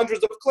getting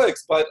hundreds of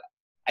clicks, but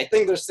I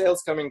think there's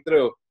sales coming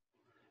through.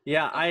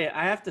 Yeah, I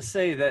have to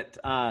say that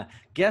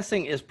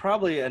guessing is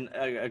probably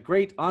a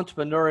great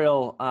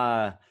entrepreneurial,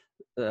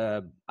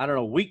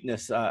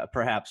 weakness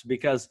perhaps,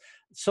 because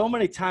so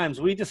many times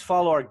we just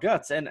follow our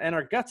guts, and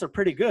our guts are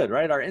pretty good,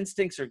 right? Our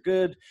instincts are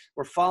good.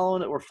 We're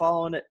following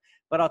it.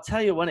 But I'll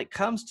tell you, when it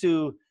comes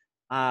to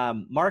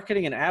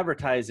marketing and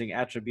advertising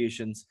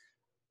attributions,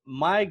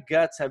 my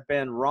guts have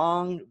been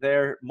wrong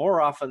there more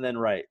often than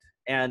right.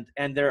 And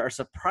there are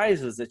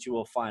surprises that you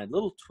will find,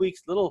 little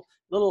tweaks,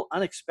 little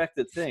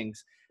unexpected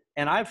things.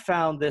 And I've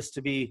found this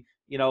to be,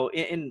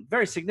 in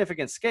very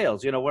significant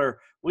scales, where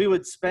we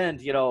would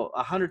spend,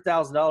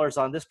 $100,000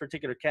 on this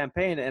particular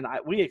campaign, and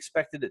we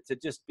expected it to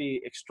just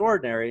be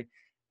extraordinary.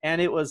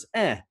 And it was,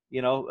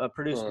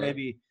 produced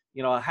maybe,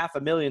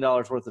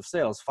 $500,000 worth of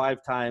sales, 5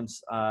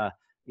 times,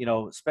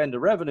 spend to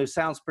revenue.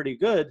 Sounds pretty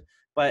good,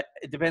 but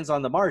it depends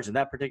on the margin.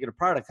 That particular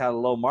product had a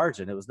low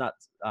margin. It was not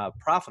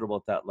profitable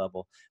at that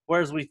level.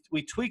 Whereas we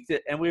tweaked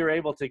it, and we were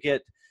able to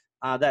get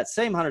that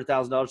same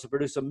 $100,000 to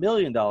produce $1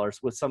 million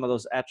with some of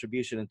those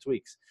attribution and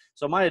tweaks.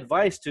 So my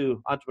advice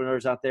to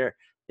entrepreneurs out there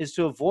is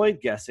to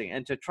avoid guessing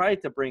and to try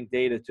to bring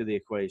data to the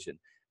equation.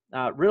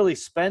 Really,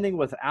 spending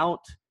without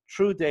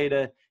true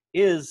data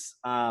is,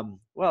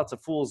 it's a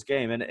fool's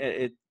game. And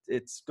it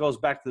goes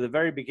back to the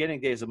very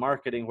beginning days of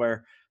marketing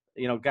where,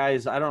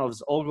 guys, I don't know if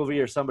it's Ogilvy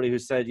or somebody who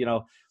said,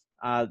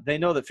 they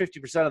know that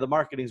 50% of the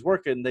marketing is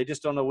working. They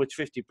just don't know which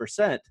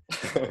 50%.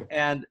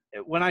 And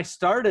when I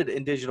started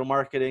in digital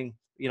marketing,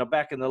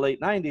 back in the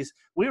late 90s,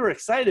 we were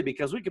excited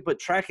because we could put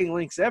tracking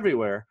links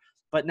everywhere.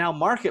 But now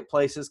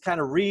marketplaces kind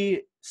of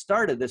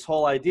restarted this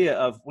whole idea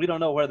of we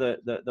don't know where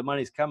the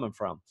money's coming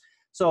from.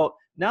 So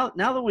now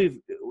that we've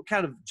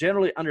kind of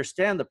generally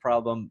understand the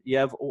problem,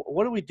 Yev,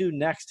 what do we do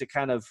next to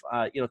kind of,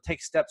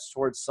 take steps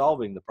towards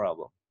solving the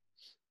problem?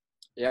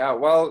 Yeah,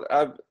 well,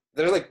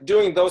 they're like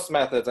doing those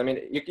methods. I mean,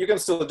 you can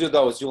still do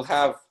those. You'll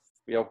have,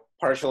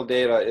 partial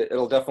data.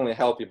 It'll definitely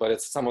help you,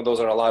 but some of those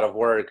are a lot of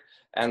work.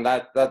 And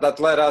that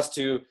led us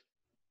to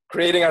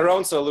creating our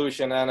own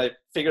solution, and I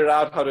figured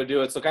out how to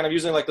do it. So kind of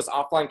using like this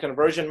offline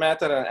conversion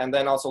method, and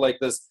then also like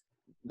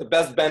the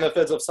best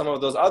benefits of some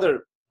of those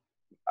other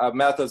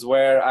methods,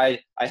 where I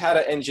had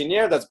an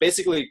engineer that's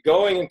basically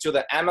going into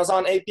the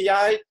Amazon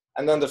API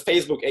and then the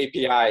Facebook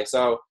API.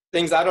 So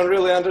things I don't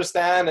really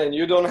understand and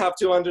you don't have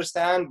to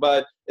understand,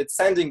 but it's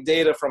sending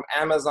data from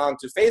Amazon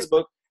to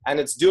Facebook, and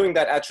it's doing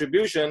that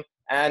attribution,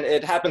 and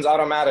it happens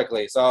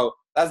automatically. So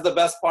that's the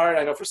best part.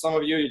 I know for some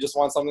of you, you just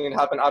want something to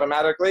happen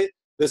automatically.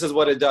 This is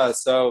what it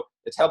does. So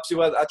it helps you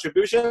with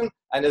attribution,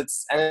 and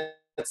it's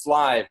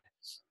live.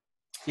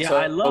 Yeah, so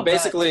I love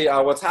basically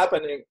what's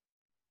happening.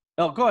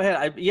 Oh, go ahead.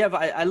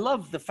 I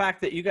love the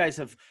fact that you guys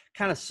have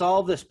kind of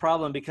solved this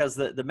problem, because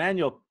the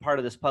manual part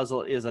of this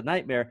puzzle is a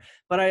nightmare.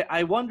 But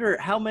I wonder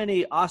how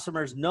many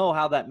awesomers know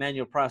how that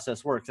manual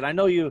process works. And I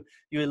know you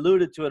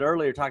alluded to it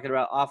earlier, talking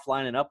about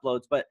offline and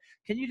uploads, but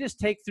can you just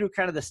take through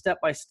kind of the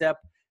step-by-step,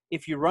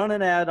 if you run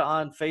an ad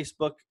on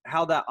Facebook,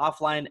 how that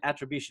offline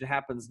attribution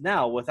happens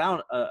now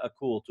without a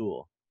cool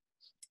tool?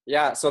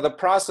 Yeah, so the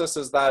process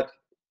is that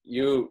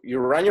you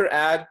run your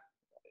ad,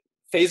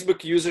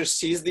 Facebook user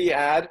sees the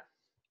ad,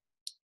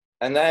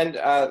 and then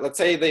let's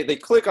say they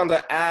click on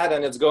the ad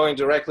and it's going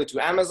directly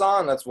to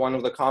Amazon. That's one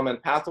of the common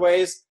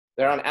pathways.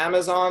 They're on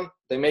Amazon,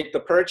 they make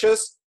the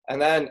purchase,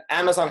 and then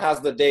Amazon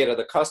has the data,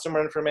 the customer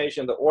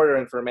information, the order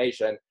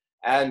information,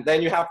 and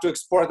then you have to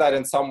export that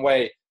in some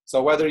way.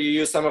 So whether you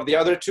use some of the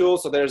other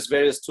tools, so there's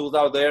various tools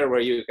out there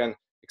where you can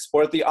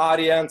export the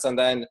audience and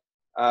then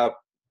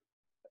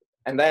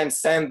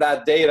send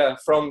that data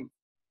from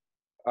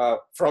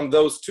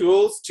those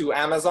tools to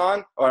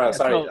Amazon, or to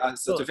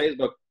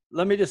Facebook.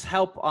 Let me just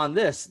help on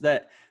this,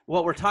 that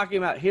what we're talking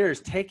about here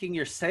is taking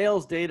your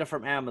sales data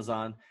from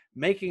Amazon,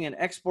 making an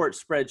export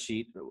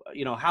spreadsheet,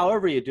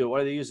 however you do it,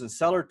 whether you're using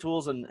seller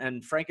tools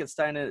and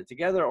Frankenstein it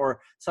together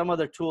or some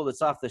other tool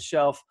that's off the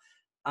shelf.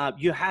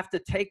 You have to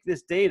take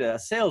this data, a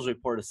sales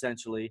report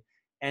essentially,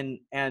 and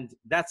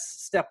that's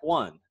step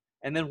one.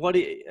 And then what do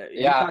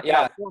you talk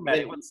about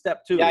formatting? What's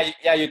step two?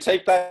 You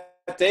take that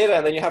data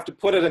and then you have to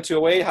put it into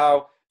a way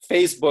how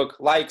Facebook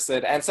likes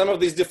it. And some of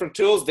these different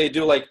tools, they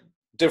do like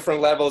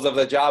different levels of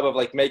the job of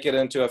like make it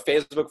into a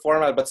Facebook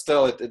format, but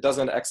still it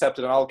doesn't accept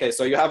it in all cases.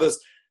 So you have this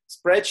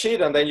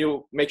spreadsheet, and then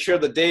you make sure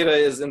the data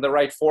is in the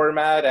right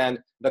format and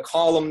the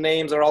column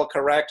names are all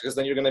correct, because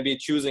then you're going to be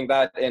choosing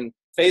that in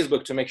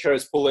Facebook to make sure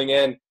it's pulling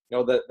in,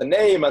 the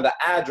name and the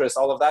address,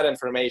 all of that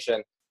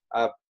information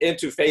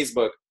into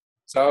Facebook.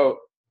 So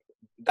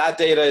that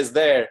data is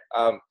there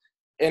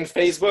in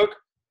Facebook.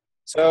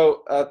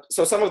 So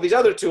some of these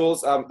other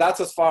tools,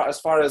 that's as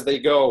far as they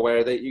go,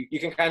 where you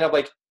can kind of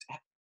like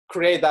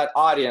create that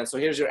audience. So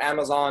here's your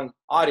Amazon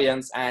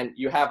audience, and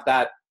you have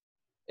that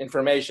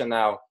information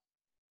now.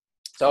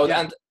 So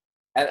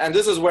and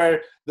this is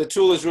where the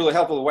tool is really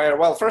helpful, where,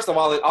 well, first of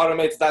all, it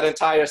automates that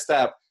entire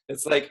step.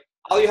 It's like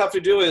all you have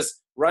to do is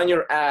run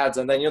your ads,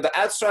 and then the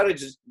ad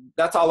strategy,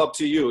 that's all up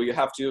to you. You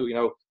have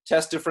to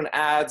test different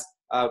ads,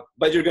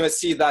 but you're going to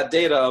see that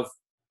data of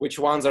which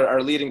ones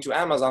are leading to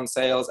Amazon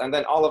sales, and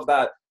then all of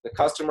that, the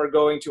customer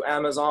going to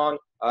Amazon.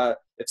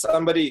 If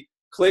somebody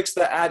clicks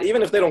the ad,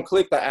 even if they don't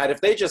click the ad,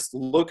 if they just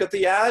look at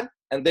the ad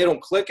and they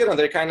don't click it and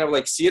they kind of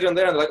like see it in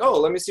there and they're like, oh,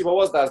 let me see, what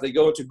was that? So they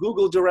go into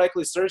Google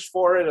directly, search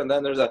for it, and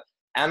then there's a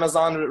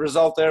Amazon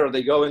result there, or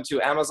they go into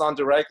Amazon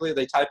directly,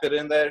 they type it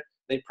in there,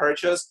 they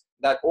purchase.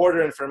 That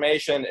order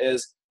information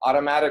is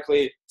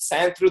automatically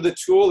sent through the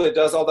tool. It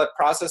does all that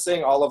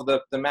processing, all of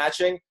the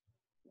matching.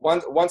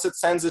 Once it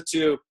sends it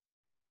to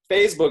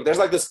Facebook, there's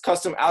like this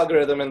custom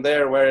algorithm in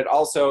there where it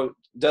also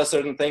does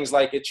certain things,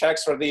 like it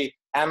checks for the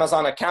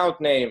Amazon account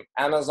name,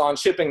 Amazon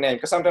shipping name,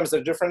 because sometimes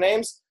they're different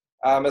names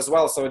as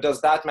well. So it does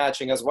that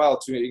matching as well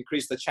to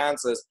increase the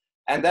chances.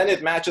 And then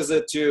it matches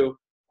it to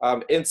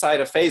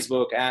inside of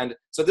Facebook. And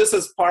so this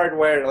is part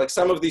where like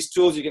some of these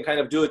tools, you can kind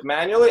of do it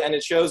manually, and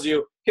it shows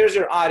you, here's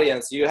your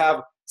audience. You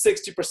have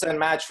 60%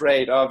 match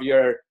rate of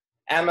your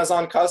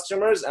Amazon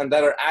customers, and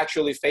that are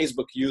actually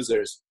Facebook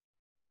users.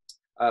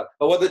 But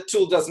what the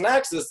tool does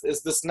next is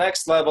this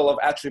next level of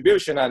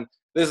attribution. And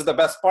this is the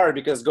best part,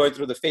 because going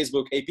through the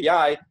Facebook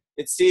API,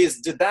 it sees,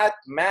 did that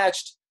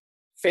matched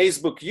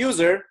Facebook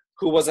user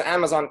who was an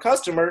Amazon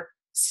customer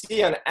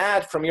see an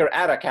ad from your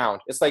ad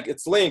account? It's like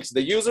it's linked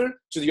the user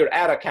to your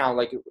ad account,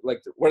 like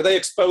were they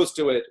exposed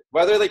to it?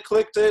 Whether they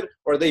clicked it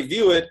or they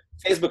view it,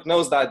 Facebook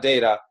knows that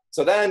data.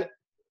 So then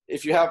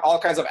if you have all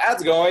kinds of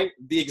ads going,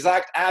 the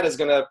exact ad is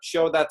going to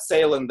show that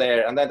sale in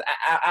there. And then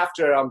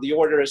after the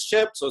order is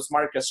shipped, so it's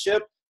marked as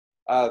shipped,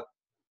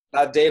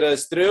 that data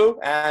is through,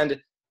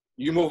 and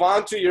you move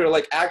on to your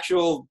like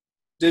actual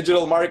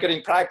digital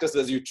marketing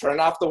practices. You turn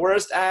off the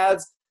worst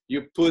ads,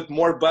 you put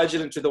more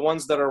budget into the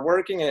ones that are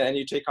working, and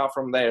you take off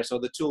from there. So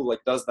the tool like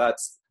does that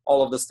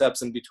all of the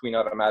steps in between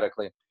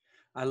automatically.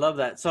 I love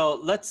that.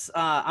 So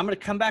I'm going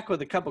to come back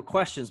with a couple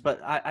questions, but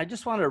I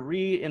just want to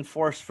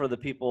reinforce for the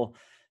people.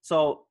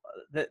 So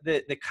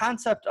the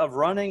concept of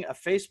running a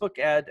Facebook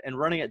ad and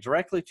running it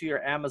directly to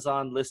your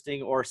Amazon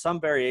listing or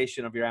some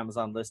variation of your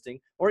Amazon listing,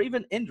 or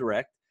even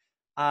indirect,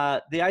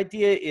 the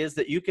idea is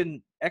that you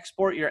can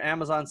export your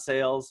Amazon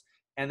sales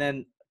and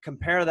then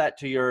compare that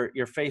to your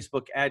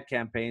Facebook ad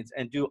campaigns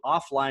and do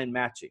offline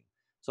matching.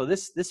 So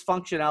this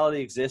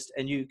functionality exists,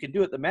 and you can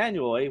do it the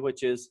manual way,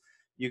 which is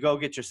you go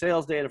get your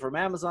sales data from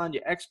Amazon,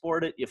 you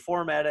export it, you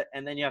format it,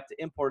 and then you have to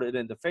import it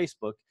into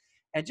Facebook.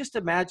 And just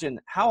imagine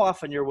how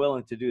often you're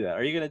willing to do that.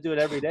 Are you going to do it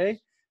every day?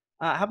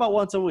 How about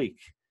once a week?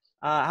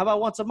 How about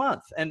once a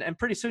month? And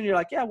pretty soon you're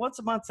like, yeah, once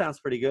a month sounds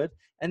pretty good.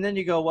 And then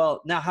you go,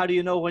 well, now how do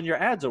you know when your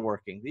ads are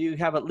working? You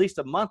have at least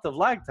a month of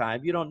lag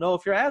time. You don't know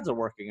if your ads are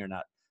working or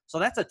not. So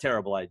that's a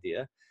terrible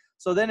idea.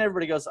 So then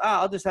everybody goes,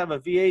 I'll just have a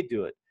VA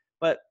do it.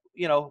 But,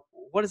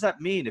 what does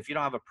that mean if you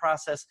don't have a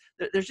process?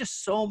 There's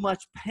just so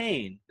much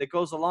pain that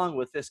goes along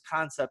with this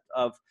concept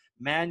of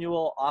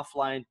manual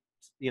offline,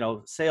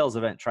 sales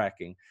event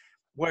tracking.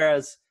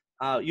 Whereas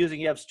using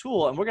Yev's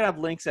tool, and we're going to have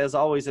links as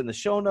always in the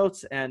show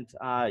notes, and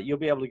you'll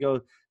be able to go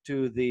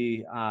to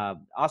the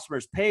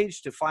Awesomers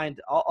page to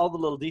find all the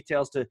little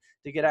details to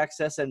get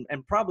access, and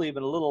probably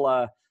even a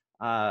little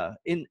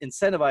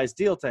incentivized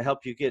deal to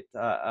help you get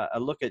a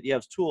look at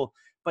Yev's tool.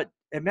 But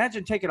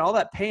imagine taking all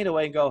that pain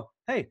away and go,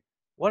 hey,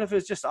 what if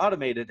it's just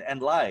automated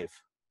and live?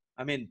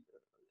 I mean,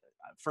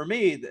 for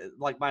me,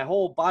 like my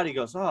whole body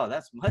goes, oh,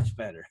 that's much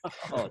better.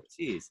 Oh,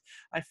 geez.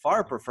 I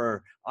far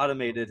prefer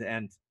automated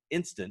and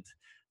instant.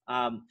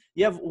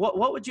 Yev,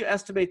 what would you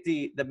estimate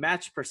the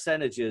match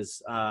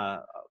percentages,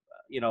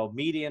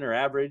 median or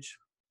average,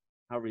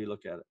 however you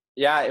look at it?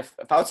 Yeah, if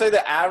I would say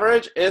the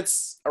average,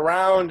 it's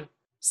around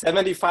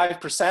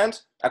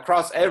 75%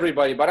 across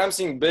everybody, but I'm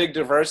seeing big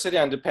diversity,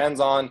 and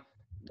depends on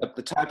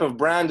the type of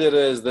brand it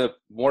is, the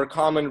more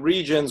common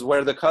regions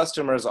where the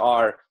customers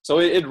are. So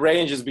it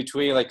ranges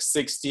between like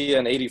 60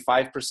 and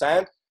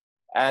 85%.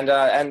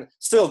 And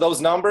still those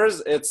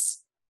numbers,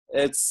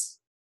 it's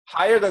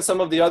higher than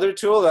some of the other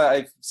tools that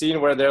I've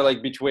seen where they're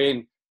like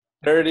between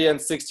 30 and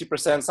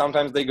 60%.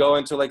 Sometimes they go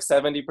into like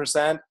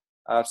 70%.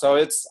 So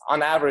it's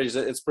on average,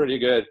 it's pretty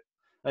good.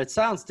 It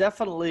sounds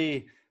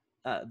definitely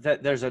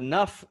that there's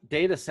enough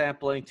data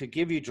sampling to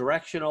give you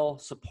directional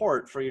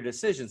support for your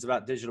decisions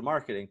about digital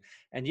marketing.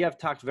 And you have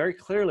talked very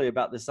clearly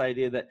about this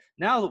idea that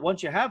now that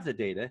once you have the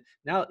data,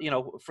 now,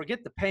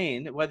 forget the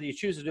pain, whether you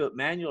choose to do it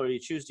manual or you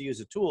choose to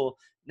use a tool.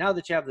 Now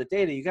that you have the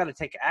data, you got to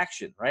take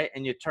action, right?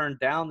 And you turn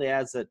down the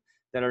ads that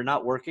are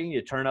not working,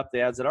 you turn up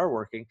the ads that are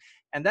working.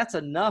 And that's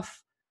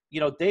enough,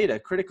 data,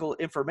 critical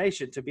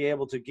information to be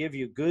able to give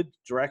you good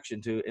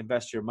direction to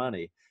invest your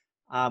money.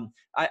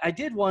 I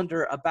did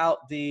wonder about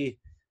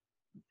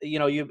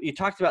you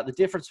talked about the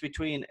difference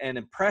between an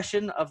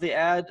impression of the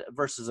ad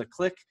versus a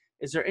click.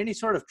 Is there any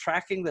sort of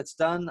tracking that's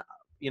done,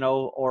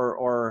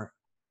 or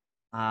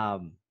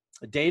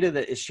data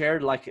that is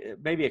shared? Like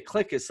maybe a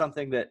click is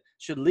something that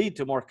should lead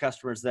to more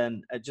customers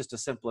than just a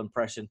simple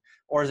impression,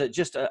 or is it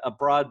just a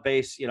broad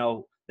base,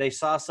 they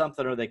saw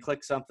something or they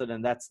clicked something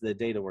and that's the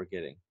data we're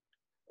getting?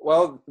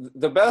 Well,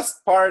 the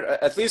best part,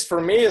 at least for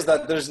me, is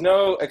that there's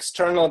no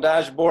external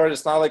dashboard.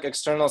 It's not like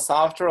external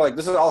software. Like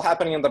this is all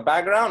happening in the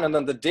background, and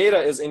then the data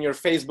is in your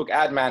Facebook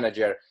ad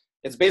manager.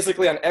 It's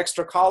basically an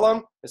extra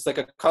column. It's like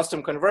a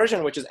custom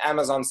conversion, which is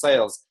Amazon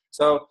sales.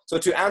 So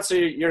to answer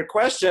your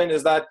question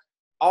is that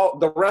all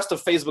the rest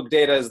of Facebook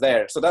data is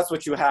there. So that's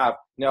what you have.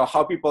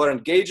 How people are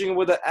engaging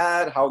with the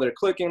ad, how they're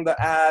clicking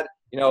the ad,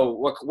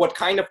 what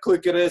kind of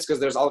click it is, because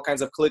there's all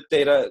kinds of click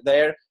data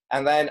there.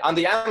 And then on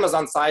the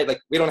Amazon side, like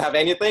we don't have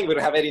anything. We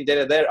don't have any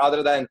data there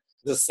other than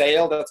the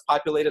sale that's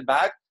populated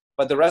back.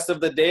 But the rest of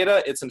the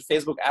data, it's in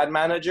Facebook Ad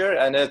Manager,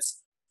 and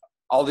it's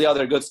all the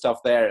other good stuff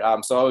there.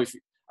 So if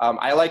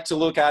I like to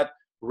look at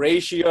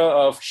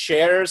ratio of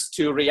shares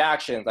to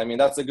reactions. I mean,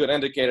 that's a good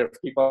indicator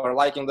if people are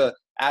liking the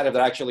ad, if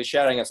they're actually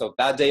sharing it. So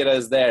that data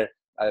is there.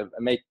 I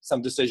make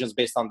some decisions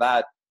based on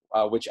that,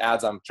 which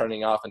ads I'm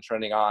turning off and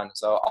turning on.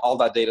 So all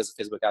that data is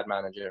a Facebook Ad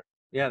Manager.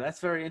 Yeah, that's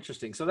very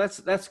interesting. So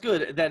that's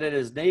good that it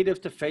is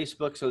native to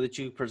Facebook so that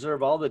you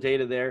preserve all the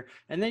data there.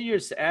 And then you're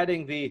just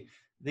adding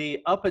the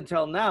up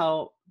until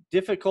now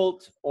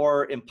difficult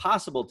or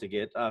impossible to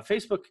get.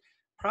 Facebook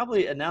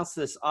probably announced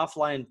this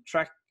offline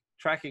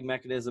tracking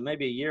mechanism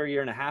maybe a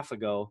year and a half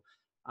ago.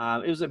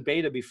 It was a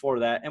beta before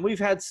that. And we've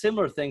had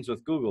similar things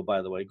with Google,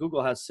 by the way.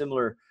 Google has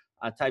similar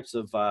types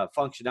of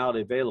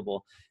functionality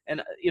available.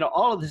 And,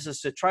 all of this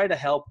is to try to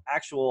help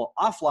actual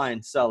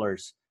offline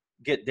sellers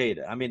get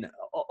data. I mean,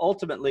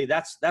 ultimately,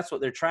 that's what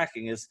they're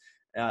tracking is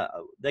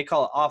they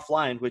call it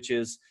offline, which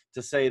is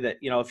to say that,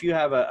 if you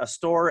have a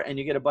store and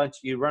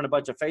you run a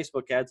bunch of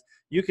Facebook ads,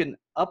 you can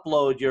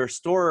upload your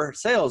store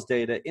sales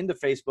data into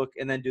Facebook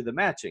and then do the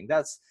matching.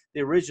 That's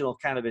the original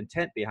kind of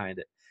intent behind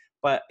it.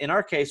 But in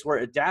our case, we're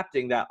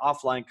adapting that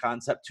offline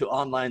concept to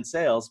online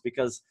sales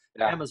because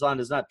Amazon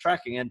is not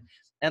tracking.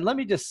 And let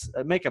me just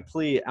make a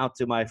plea out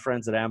to my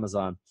friends at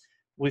Amazon.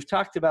 We've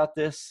talked about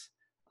this.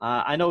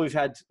 I know we've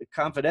had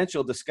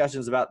confidential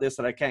discussions about this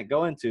that I can't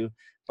go into,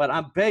 but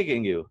I'm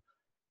begging you,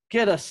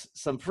 get us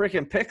some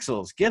freaking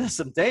pixels, get us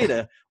some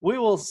data. We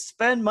will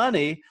spend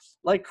money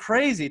like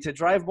crazy to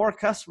drive more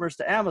customers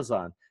to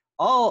Amazon.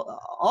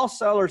 All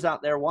sellers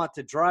out there want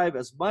to drive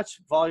as much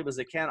volume as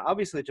they can,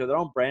 obviously to their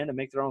own brand and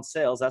make their own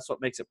sales. That's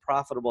what makes it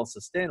profitable and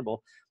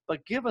sustainable.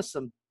 But give us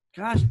some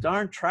gosh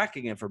darn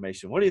tracking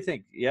information. What do you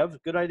think? You have a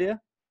good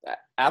idea?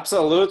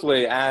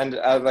 Absolutely. And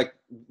like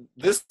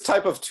this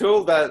type of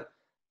tool that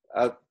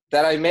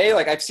I made,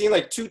 like I've seen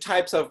like two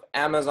types of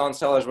Amazon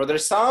sellers where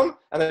there's some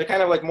and they're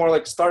kind of like more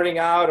like starting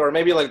out, or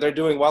maybe like they're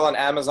doing well on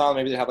Amazon.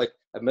 Maybe they have like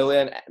 $1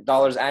 million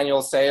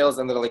annual sales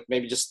and they're like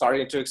maybe just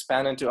starting to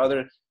expand into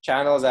other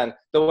channels. And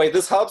the way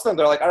this helps them,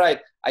 they're like, all right,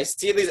 I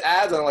see these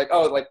ads and I'm like,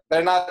 oh, like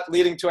they're not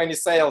leading to any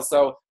sales.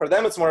 So for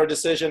them, it's more a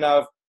decision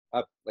of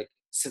like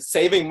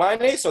saving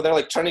money. So they're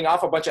like turning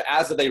off a bunch of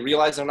ads that they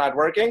realize are not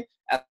working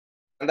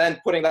and then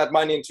putting that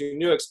money into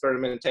new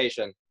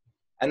experimentation.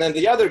 And then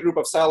the other group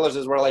of sellers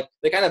is where like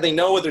they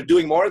know what they're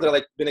doing more. They're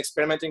like been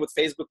experimenting with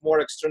Facebook, more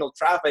external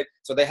traffic.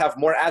 So they have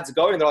more ads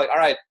going. They're like, all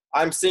right,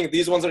 I'm seeing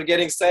these ones are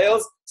getting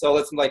sales. So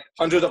let's like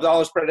hundreds of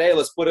dollars per day.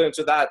 Let's put it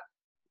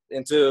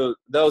into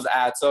those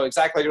ads. So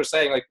exactly like you're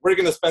saying, like we're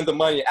going to spend the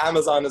money.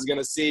 Amazon is going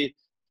to see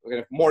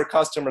more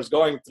customers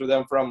going through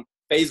them from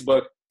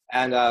Facebook,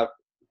 and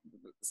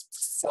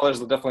sellers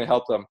will definitely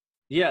help them.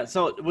 Yeah,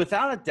 so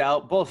without a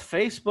doubt, both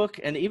Facebook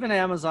and even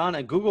Amazon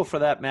and Google for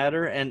that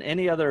matter, and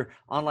any other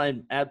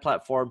online ad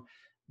platform,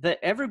 that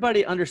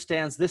everybody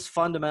understands this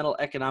fundamental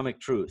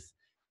economic truth.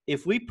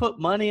 If we put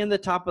money in the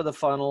top of the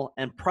funnel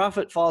and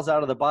profit falls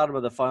out of the bottom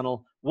of the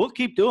funnel, we'll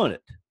keep doing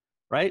it,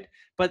 right?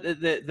 But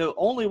the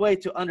only way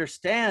to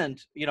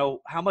understand,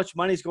 how much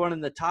money is going in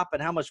the top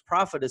and how much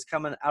profit is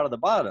coming out of the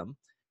bottom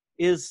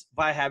is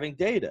by having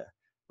data.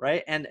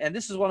 Right. And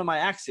this is one of my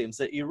axioms,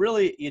 that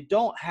you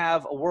don't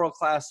have a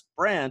world-class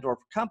brand or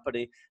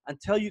company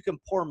until you can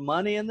pour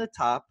money in the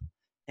top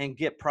and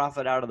get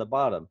profit out of the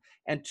bottom.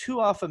 And too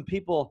often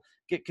people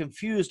get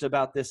confused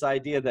about this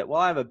idea that,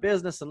 well, I have a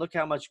business and look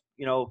how much,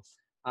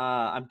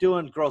 I'm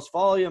doing gross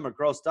volume or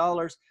gross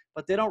dollars,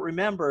 but they don't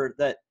remember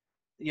that,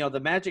 the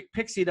magic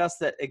pixie dust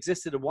that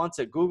existed once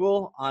at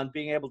Google on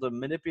being able to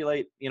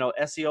manipulate,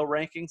 SEO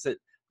rankings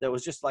that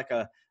was just like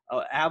a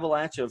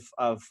avalanche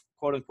of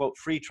quote unquote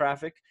free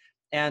traffic.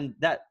 And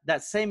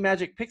that same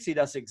magic pixie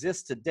dust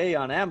exists today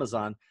on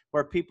Amazon,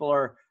 where people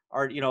are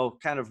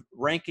kind of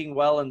ranking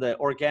well in the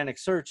organic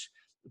search.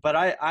 But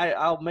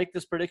I'll make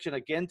this prediction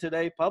again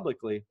today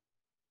publicly.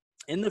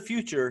 In the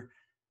future,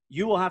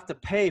 you will have to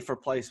pay for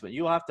placement.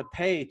 You will have to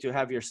pay to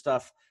have your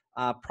stuff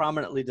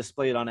prominently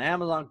displayed on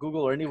Amazon,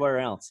 Google, or anywhere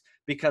else,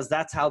 because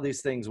that's how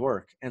these things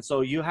work. And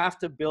so you have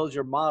to build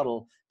your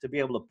model to be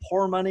able to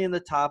pour money in the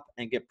top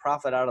and get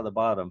profit out of the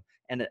bottom.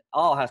 And it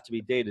all has to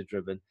be data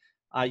driven.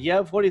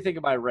 Yev, what do you think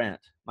of my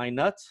rant? My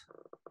nuts?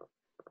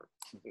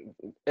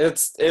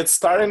 It's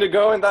starting to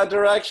go in that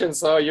direction.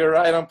 So you're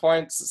right on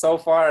point so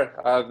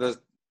far.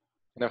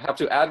 Have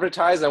to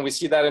advertise, and we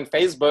see that in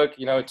Facebook,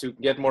 to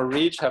get more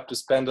reach, have to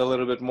spend a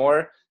little bit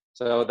more.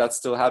 So that's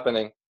still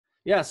happening.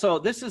 Yeah, so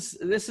this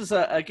is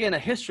again a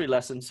history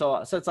lesson.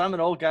 So since I'm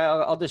an old guy,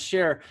 I'll just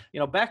share.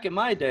 Back in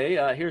my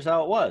day, here's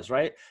how it was,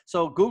 right?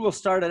 So Google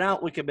started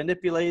out, we could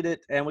manipulate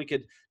it, and we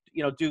could,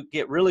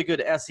 get really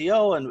good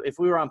SEO. And if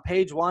we were on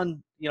page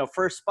one,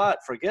 first spot,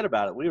 forget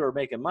about it. We were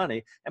making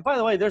money. And by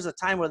the way, there's a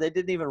time where they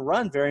didn't even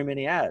run very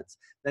many ads.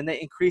 Then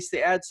they increased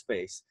the ad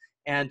space,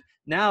 and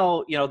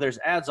now there's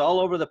ads all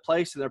over the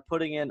place, and they're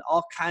putting in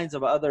all kinds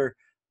of other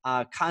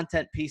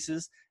content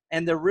pieces,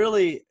 and they're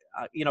really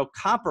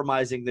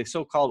compromising the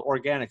so-called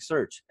organic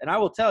search. And I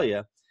will tell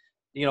you,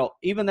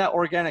 even that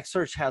organic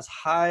search has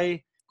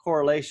high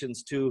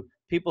correlations to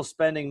people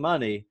spending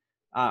money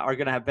are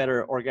going to have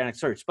better organic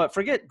search. But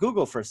forget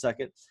Google for a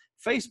second.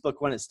 Facebook,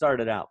 when it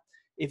started out,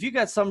 if you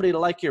got somebody to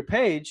like your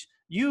page,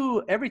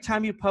 every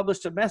time you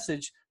published a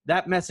message,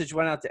 that message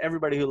went out to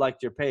everybody who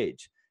liked your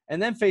page.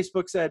 And then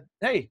Facebook said,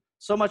 hey,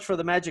 so much for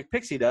the magic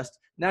pixie dust.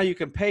 Now you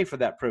can pay for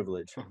that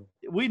privilege.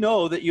 We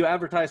know that you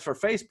advertised for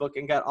Facebook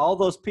and got all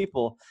those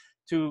people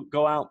to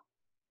go out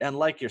and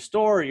like your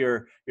store,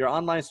 your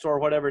online store,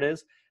 whatever it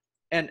is.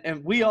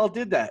 And we all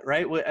did that,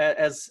 right?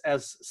 As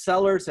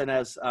sellers and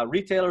as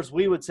retailers,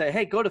 we would say,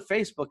 hey, go to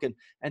Facebook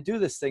and do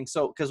this thing.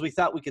 So, because we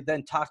thought we could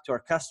then talk to our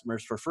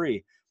customers for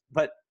free.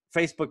 But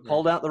Facebook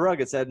pulled out the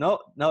rug and said, no,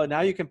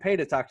 now you can pay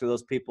to talk to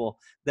those people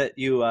that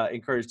you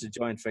encourage to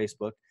join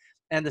Facebook.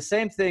 And the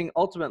same thing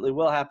ultimately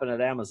will happen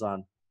at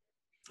Amazon.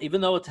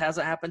 Even though it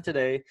hasn't happened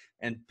today,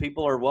 and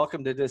people are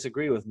welcome to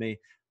disagree with me,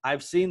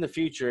 I've seen the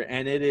future,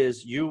 and it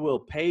is you will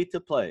pay to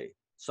play.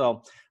 So,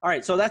 all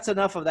right, so that's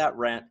enough of that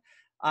rant.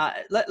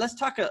 Let's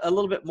talk a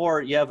little bit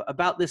more, Yev,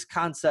 about this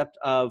concept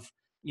of,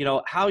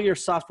 how your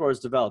software is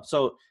developed.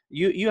 So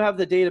you have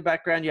the data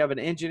background, you have an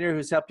engineer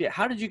who's helped you.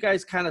 How did you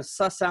guys kind of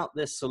suss out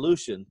this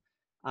solution?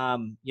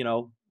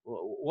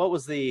 What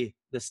was the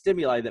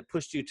stimuli that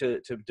pushed you to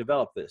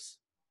develop this?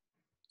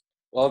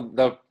 Well,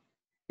 the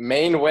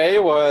main way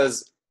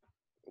was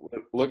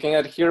looking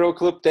at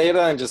Heroclip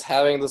data and just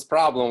having this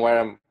problem where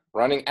I'm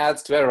running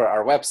ads to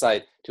our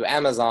website, to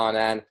Amazon,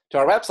 and to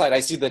our website. I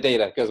see the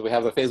data because we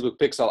have the Facebook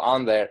pixel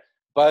on there,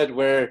 but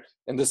we're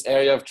in this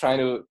area of trying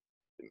to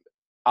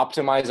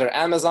optimize our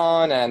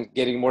Amazon and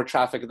getting more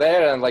traffic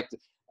there, and like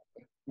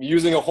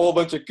using a whole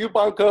bunch of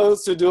coupon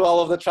codes to do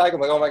all of the tracking.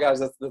 I'm like, oh my gosh,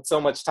 that's so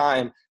much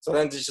time. So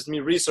then it's just me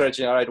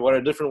researching, all right, what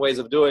are different ways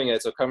of doing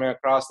it? So coming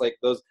across like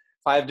those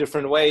 5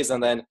 different ways,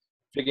 and then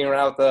figuring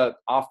out the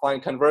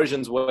offline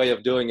conversions way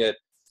of doing it.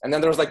 And then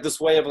there was like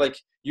this way of like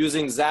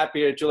using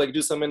Zapier to like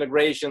do some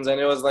integrations, and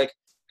it was like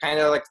kind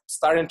of like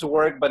starting to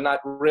work, but not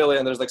really.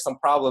 And there's like some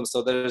problems.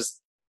 So there's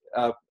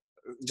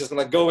just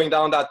like going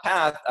down that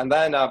path. And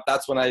then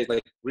that's when I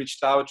like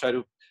reached out, tried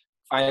to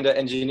find an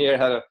engineer,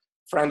 had a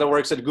friend that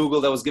works at Google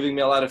that was giving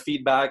me a lot of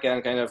feedback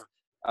and kind of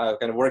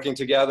working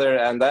together.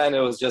 And then it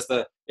was just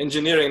the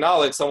engineering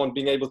knowledge, someone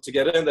being able to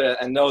get in there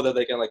and know that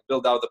they can like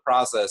build out the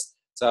process.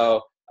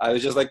 So I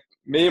was just like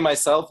me,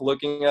 myself,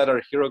 looking at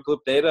our Heroclip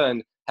data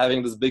and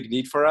having this big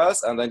need for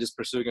us, and then just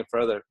pursuing it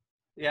further.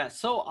 Yeah,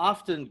 so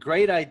often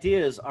great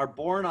ideas are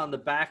born on the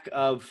back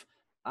of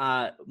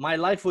my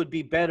life would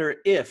be better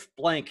if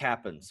blank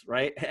happens,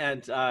 right?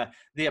 And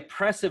the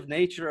oppressive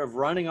nature of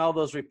running all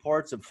those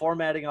reports and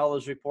formatting all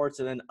those reports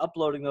and then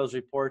uploading those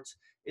reports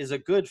is a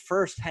good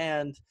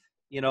firsthand,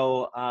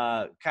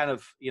 kind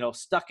of,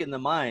 stuck in the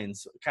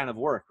mines kind of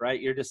work,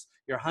 right?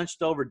 You're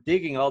hunched over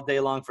digging all day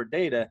long for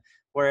data.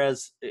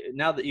 Whereas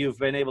now that you've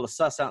been able to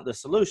suss out the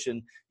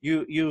solution,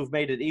 you've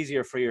made it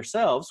easier for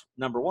yourselves,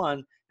 number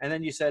one. And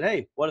then you said,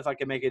 hey, what if I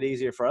can make it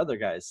easier for other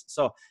guys?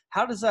 So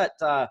how does that,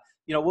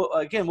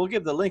 we'll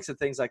give the links and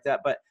things like that.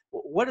 But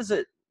what is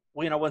it,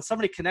 when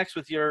somebody connects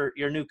with your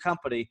new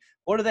company,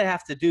 what do they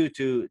have to do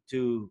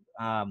to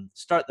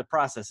start the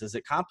process? Is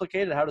it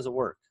complicated? How does it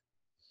work?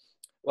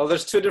 Well,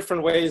 there's 2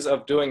 different ways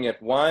of doing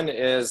it. One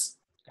is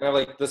kind of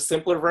like the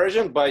simpler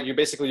version, but you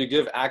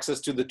give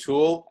access to the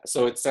tool.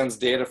 So it sends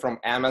data from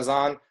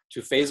Amazon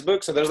to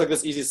Facebook. So there's like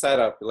this easy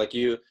setup, like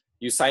you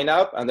sign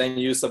up and then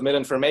you submit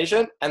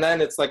information, and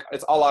then it's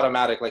all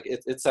automatic. Like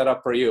it's set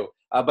up for you.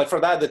 But for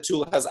that, the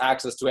tool has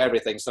access to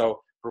everything.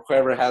 So for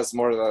whoever has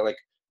more of the like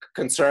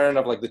concern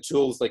of like the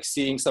tools, like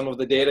seeing some of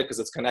the data because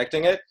it's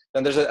connecting it,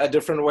 then there's a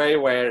different way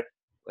where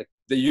like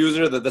the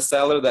user, the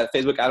seller, that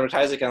Facebook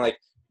advertiser can like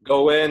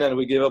go in, and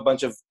we give a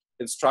bunch of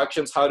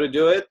instructions how to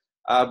do it.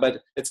 But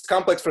it's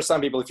complex for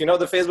some people. If you know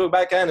the Facebook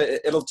backend,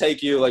 it'll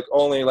take you like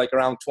only like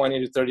around 20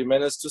 to 30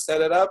 minutes to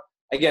set it up.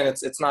 Again,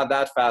 it's not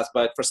that fast,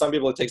 but for some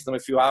people it takes them a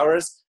few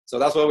hours. So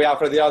that's why we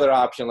offer the other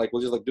option. Like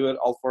we'll just like do it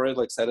all for it,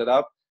 like set it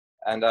up.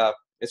 And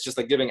it's just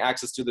like giving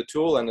access to the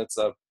tool, and it's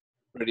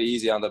pretty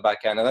easy on the back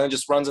end. And then it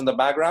just runs in the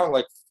background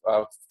like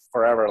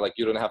forever. Like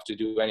you don't have to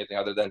do anything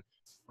other than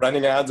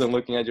running ads and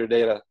looking at your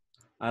data.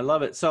 I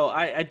love it. So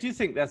I do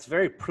think that's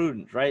very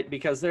prudent, right?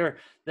 Because there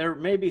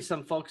may be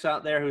some folks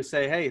out there who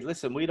say, hey,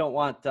 listen, we don't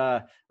want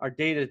our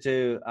data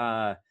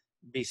to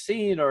be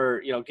seen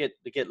or,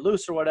 get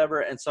loose or whatever.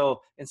 And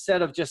so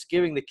instead of just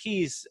giving the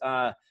keys,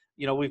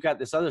 we've got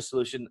this other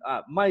solution.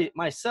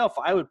 Myself,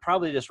 I would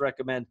probably just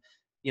recommend,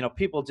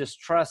 people just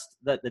trust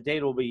that the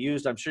data will be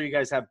used. I'm sure you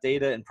guys have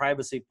data and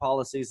privacy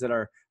policies that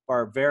are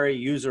very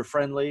user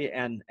friendly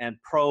and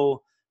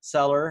pro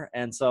seller.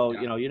 And so,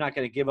 you're not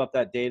going to give up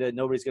that data.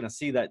 Nobody's going to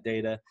see that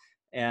data.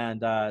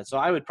 And so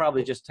I would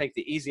probably just take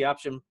the easy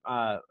option.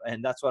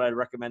 And that's what I'd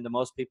recommend to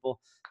most people.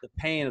 The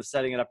pain of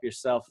setting it up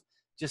yourself,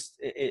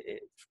 just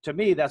to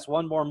me, that's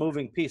one more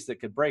moving piece that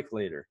could break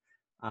later,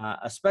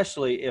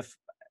 especially if,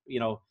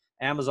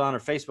 Amazon or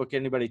Facebook,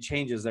 anybody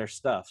changes their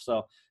stuff.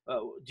 So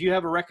do you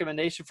have a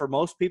recommendation for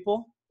most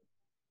people?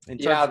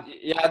 Yeah,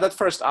 that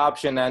first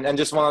option. And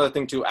just one other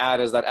thing to add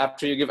is that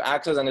after you give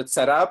access and it's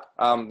set up,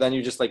 then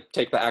you just like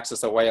take the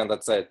access away and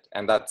that's it.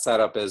 And that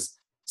setup is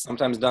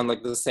sometimes done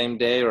like the same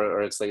day,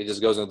 or it's like it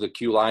just goes into the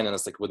queue line and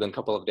it's like within a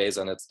couple of days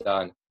and it's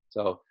done.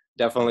 So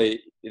definitely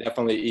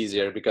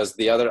easier, because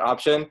the other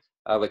option,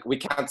 like we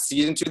can't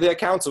see into the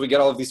account. So we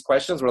get all of these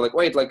questions. We're like,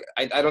 wait, like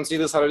I don't see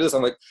this, how to do this.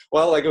 I'm like,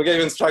 well, like we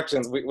gave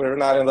instructions. We're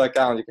not in the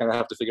account. You kind of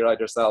have to figure it out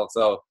yourself.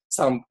 So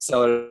some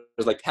sellers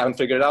like haven't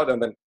figured it out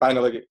and then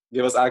finally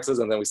give us access,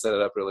 and then we set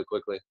it up really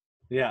quickly.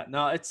 Yeah,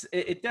 no,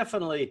 it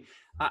definitely,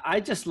 I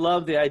just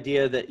love the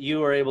idea that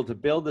you are able to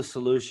build the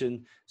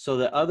solution so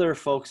that other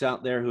folks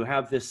out there who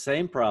have this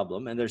same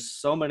problem, and there's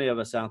so many of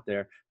us out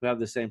there who have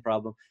the same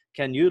problem,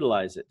 can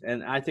utilize it.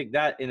 And I think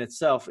that in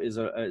itself is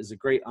a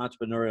great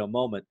entrepreneurial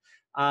moment.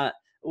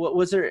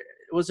 Was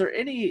there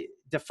any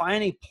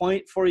defining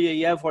point for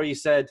you, Yev, where you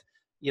said,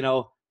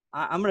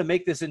 I'm going to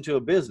make this into a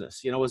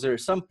business? Was there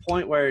some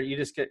point where you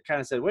just kind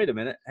of said, wait a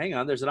minute, hang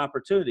on, there's an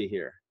opportunity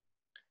here?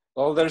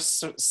 Well,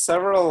 there's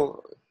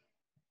several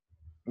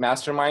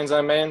masterminds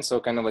I'm in, so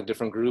kind of like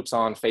different groups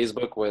on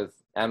Facebook with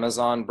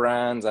Amazon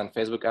brands and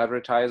Facebook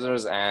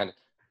advertisers. And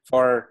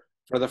for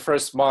the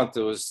first month,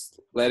 it was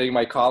letting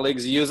my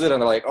colleagues use it,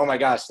 and they're like, oh my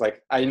gosh,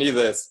 like I need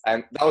this.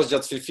 And that was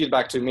just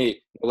feedback to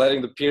me,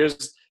 letting the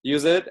peers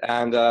use it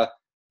and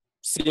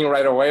seeing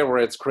right away where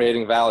it's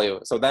creating value.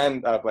 So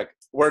then like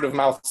word of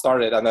mouth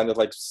started, and then it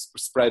like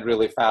spread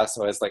really fast.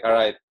 So it's like, all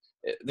right,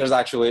 there's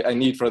actually a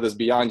need for this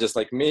beyond just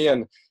like me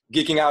and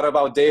geeking out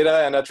about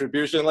data and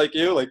attribution like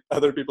you. Like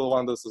other people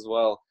want this as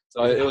well.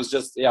 So it was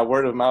just, yeah,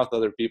 word of mouth,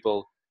 other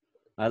people.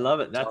 I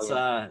love it.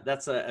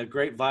 That's a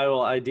great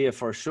viral idea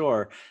for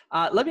sure.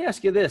 Let me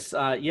ask you this,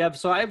 Yev.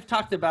 So I've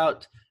talked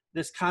about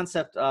this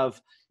concept of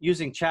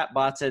using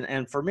chatbots,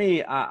 and for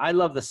me, I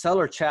love the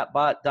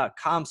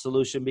sellerchatbot.com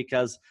solution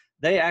because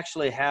they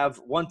actually have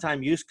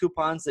one-time use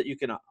coupons that you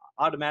can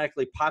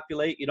automatically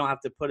populate. You don't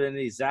have to put in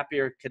any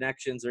Zapier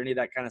connections or any of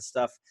that kind of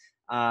stuff,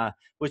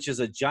 which is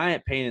a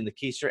giant pain in the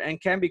keister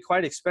and can be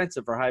quite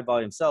expensive for high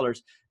volume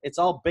sellers. It's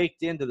all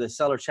baked into the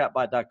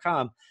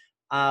sellerchatbot.com.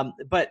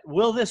 But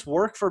will this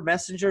work for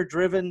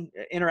messenger-driven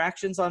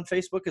interactions on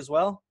Facebook as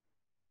well?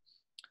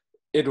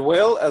 It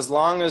will, as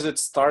long as it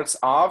starts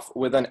off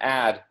with an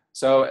ad.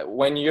 So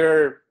when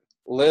your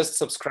list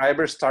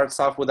subscriber starts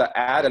off with an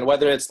ad, and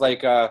whether it's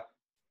like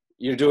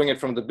you're doing it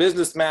from the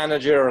business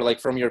manager or like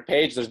from your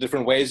page, there's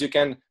different ways you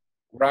can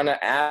run an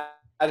ad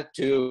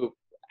to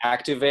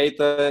activate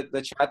the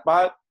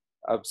chatbot.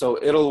 So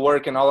it'll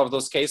work in all of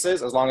those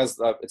cases as long as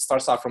it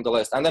starts off from the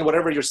list. And then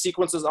whatever your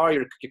sequences are,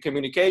 your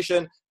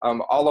communication,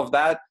 all of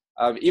that,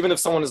 even if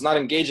someone is not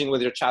engaging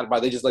with your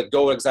chatbot, they just like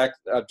go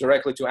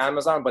directly to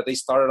Amazon, but they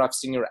started off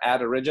seeing your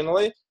ad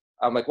originally.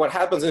 Like what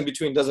happens in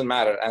between doesn't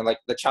matter. And like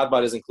the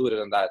chatbot is included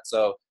in that.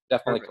 So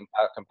definitely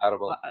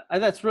compatible.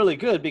 That's really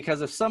good,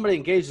 because if somebody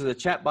engages a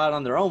chatbot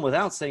on their own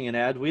without seeing an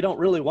ad, we don't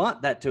really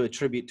want that to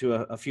attribute to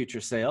a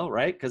future sale,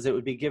 right? Because it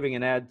would be giving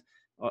an ad.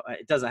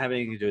 It doesn't have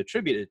anything to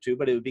attribute it to,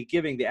 but it would be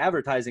giving the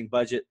advertising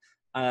budget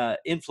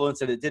influence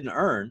that it didn't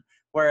earn.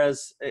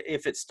 Whereas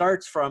if it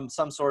starts from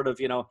some sort of,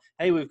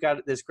 hey, we've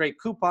got this great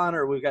coupon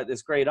or we've got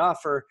this great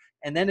offer,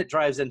 and then it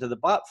drives into the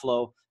bot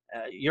flow,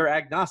 you're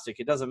agnostic.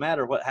 It doesn't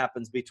matter what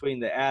happens between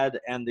the ad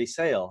and the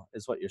sale,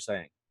 is what you're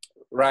saying.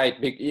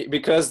 Right,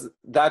 because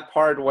that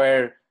part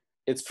where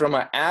it's from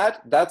an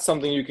ad, that's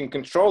something you can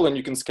control and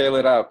you can scale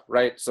it up,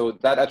 right? So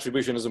that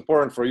attribution is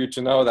important for you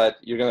to know that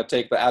you're going to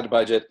take the ad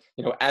budget,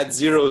 add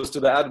zeros to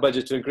the ad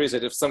budget to increase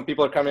it. If some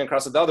people are coming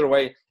across it the other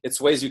way,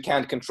 it's ways you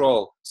can't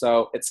control.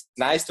 So it's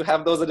nice to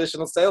have those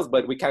additional sales,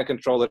 but we can't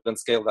control it and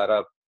scale that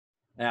up.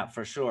 Yeah,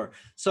 for sure.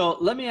 So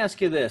let me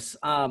ask you this.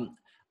 I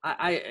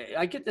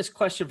get this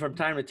question from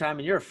time to time,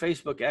 and you're a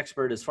Facebook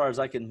expert as far as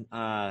I can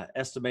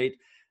estimate.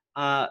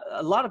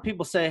 A lot of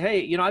people say,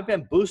 hey, I've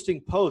been boosting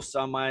posts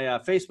on my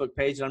Facebook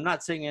page and I'm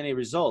not seeing any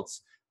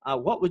results.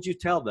 What would you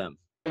tell them?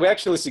 We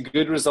actually see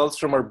good results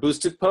from our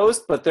boosted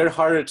posts, but they're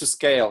harder to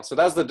scale. So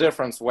that's the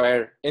difference,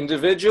 where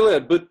individually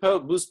a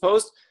boost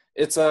post,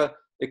 it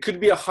could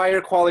be a higher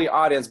quality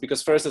audience,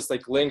 because first it's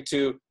like linked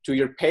to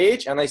your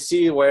page, and I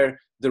see where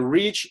the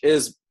reach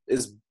is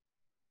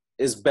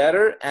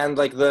better and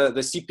like the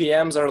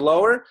CPMs are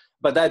lower,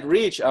 but that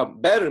reach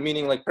better,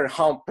 meaning like per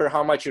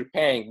how much you're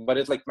paying, but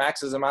it like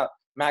maximizes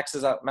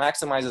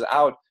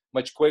out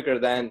much quicker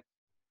than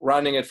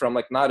running it from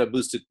like not a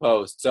boosted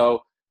post.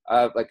 So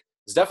like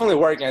it's definitely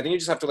working. I think you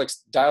just have to like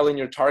dial in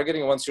your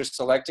targeting once you're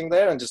selecting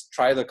there and just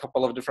try the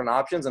couple of different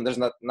options, and there's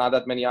not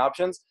that many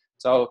options.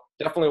 So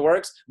definitely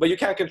works, but you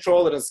can't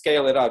control it and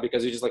scale it up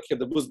because you just like hit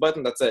the boost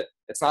button, that's it.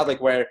 It's not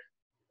like where,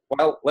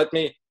 well, let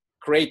me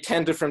create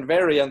 10 different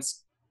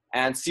variants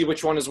and see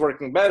which one is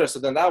working better. So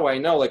then that way I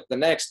know like the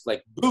next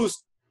like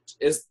boost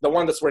is the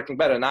one that's working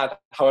better, not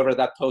however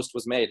that post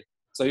was made.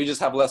 So you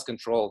just have less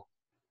control.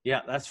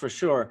 Yeah, that's for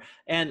sure.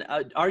 And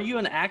are you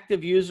an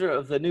active user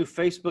of the new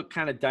Facebook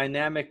kind of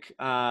dynamic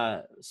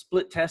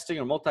split testing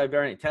or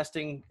multivariate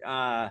testing?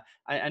 I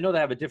know they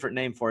have a different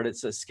name for it.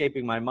 It's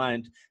escaping my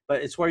mind,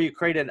 but it's where you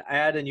create an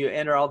ad and you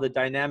enter all the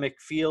dynamic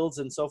fields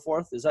and so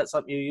forth. Is that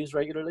something you use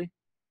regularly?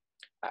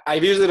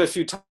 I've used it a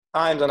few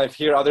times, and I've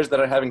heard others that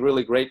are having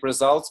really great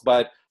results.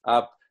 But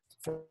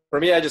for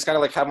me, I just kind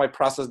of like have my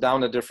process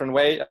down a different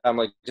way. I'm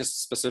like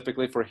just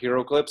specifically for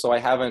Heroclip, so I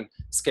haven't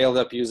scaled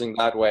up using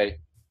that way.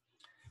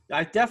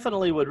 I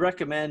definitely would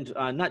recommend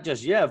not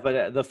just Yev,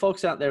 but the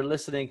folks out there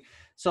listening.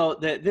 So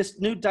this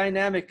new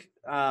dynamic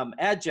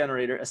ad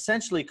generator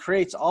essentially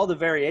creates all the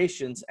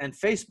variations, and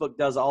Facebook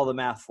does all the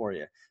math for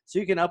you. So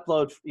you can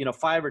upload,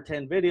 5 or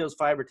 10 videos,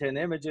 5 or 10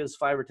 images,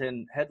 5 or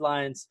 10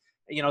 headlines.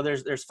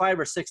 There's 5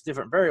 or 6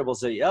 different variables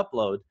that you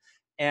upload,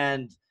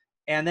 and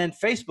then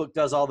Facebook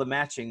does all the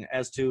matching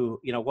as to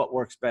what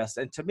works best.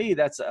 And to me,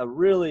 that's a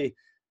really,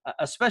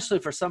 especially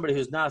for somebody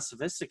who's not as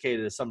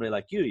sophisticated as somebody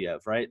like you, Yev,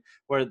 right?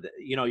 Where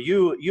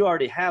you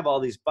already have all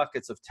these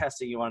buckets of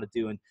testing you want to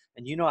do, and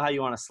you know how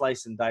you want to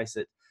slice and dice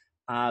it.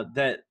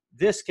 That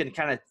this can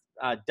kind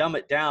of dumb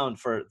it down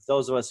for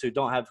those of us who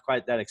don't have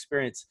quite that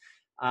experience.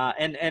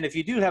 And if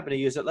you do happen to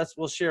use it,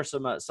 we'll share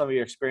some of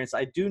your experience.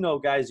 I do know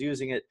guys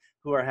using it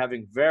who are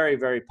having very,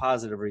 very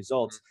positive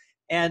results.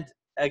 And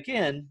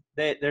again,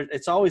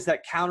 it's always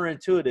that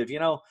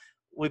counterintuitive.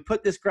 We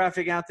put this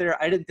graphic out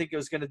there. I didn't think it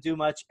was going to do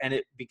much, and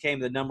it became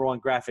the #1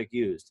 graphic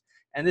used.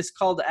 And this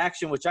call to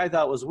action, which I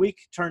thought was weak,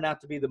 turned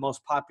out to be the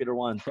most popular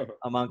one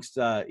amongst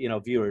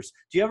viewers.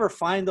 Do you ever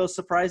find those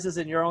surprises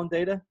in your own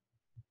data?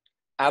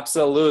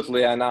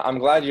 Absolutely, and I'm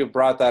glad you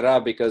brought that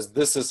up because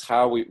this is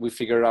how we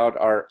figured out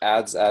our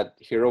ads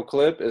at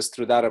Heroclip is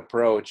through that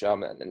approach.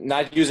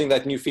 Not using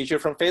that new feature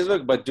from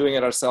Facebook, but doing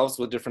it ourselves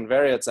with different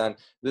variants. And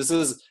this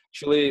is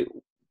actually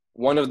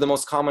one of the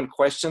most common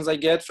questions I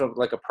get from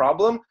like a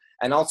problem.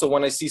 And also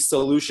when I see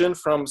solution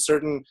from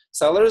certain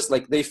sellers,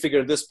 like they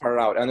figure this part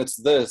out. And it's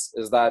this,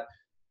 is that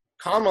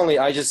commonly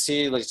I just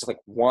see like just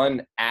like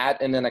one ad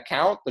in an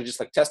account. They're just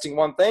like testing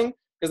one thing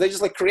because they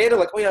just like created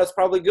like, oh yeah, it's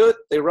probably good.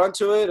 They run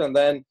to it. And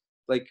then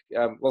like,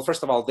 well,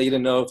 first of all, they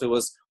didn't know if it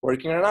was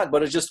working or not,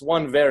 but it's just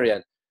one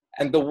variant.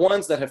 And the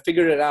ones that have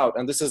figured it out,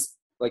 and this is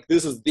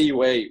the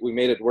way we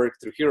made it work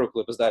through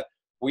Heroclip, is that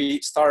we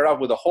started off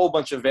with a whole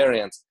bunch of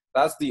variants.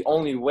 That's the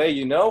only way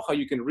you know how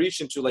you can reach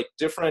into like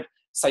different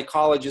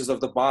psychologies of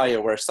the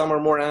buyer, where some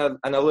are more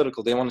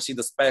analytical. They want to see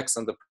the specs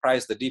and the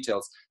price, the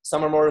details.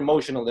 Some are more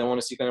emotional. They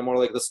want to see kind of more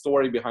like the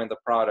story behind the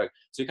product.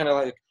 So you kind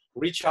of like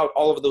reach out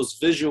all of those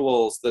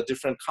visuals, the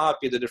different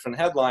copy, the different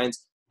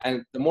headlines,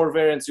 and the more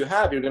variants you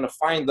have, you're going to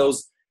find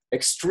those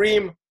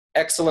extreme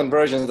excellent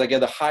versions that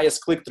get the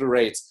highest click-through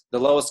rates, the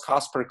lowest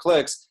cost per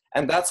clicks.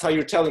 And that's how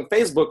you're telling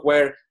Facebook,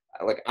 where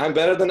like I'm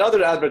better than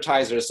other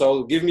advertisers,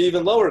 so give me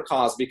even lower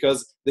cost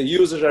because the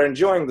users are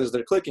enjoying this,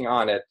 they're clicking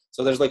on it.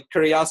 So there's like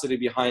curiosity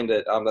behind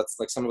it. That's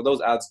like some of those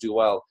ads do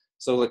well.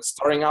 So like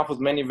starting off with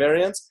many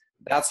variants,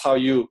 that's how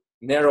you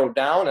narrow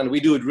down, and we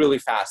do it really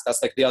fast.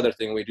 That's like the other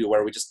thing we do,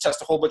 where we just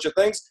test a whole bunch of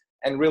things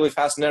and really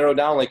fast narrow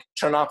down, like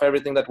turn off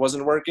everything that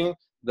wasn't working,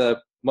 the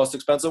most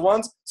expensive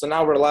ones. So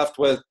now we're left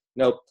with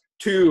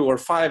 2 or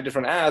 5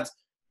 different ads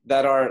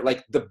that are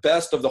like the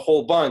best of the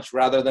whole bunch,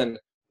 rather than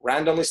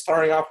randomly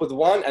starting off with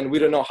one and we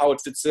don't know how it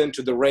fits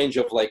into the range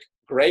of like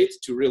great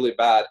to really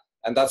bad.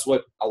 And that's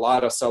what a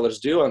lot of sellers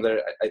do, and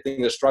I think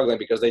they're struggling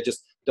because they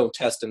just don't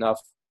test enough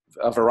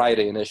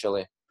variety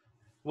initially.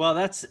 Well,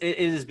 it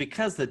is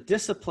because the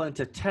discipline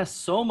to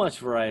test so much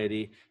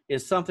variety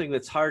is something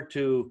that's hard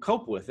to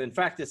cope with. In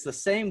fact, it's the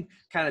same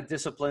kind of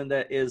discipline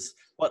that is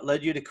what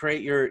led you to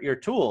create your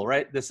tool,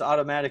 right? This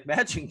automatic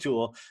matching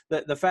tool.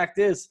 The fact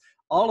is,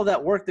 all of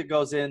that work that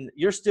goes in,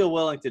 you're still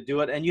willing to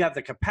do it, and you have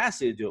the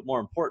capacity to do it. More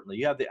importantly,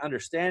 you have the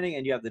understanding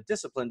and you have the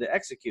discipline to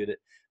execute it,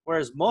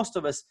 whereas most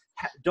of us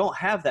don't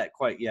have that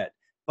quite yet.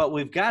 But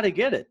we've got to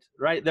get it,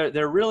 right?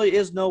 There really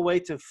is no way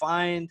to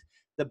find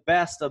the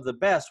best of the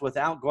best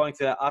without going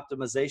through that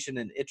optimization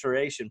and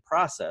iteration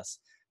process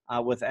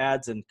with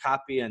ads and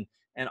copy and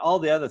all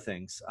the other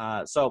things.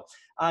 So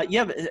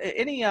Yev,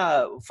 any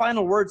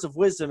final words of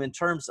wisdom in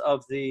terms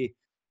of the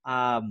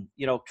kind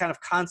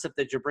of concept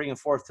that you're bringing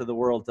forth to the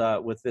world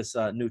with this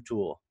new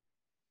tool?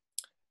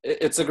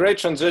 It's a great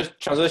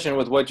transition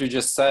with what you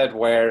just said,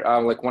 where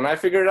like when I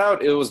figured it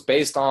out, it was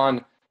based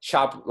on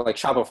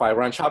Shopify.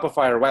 We're on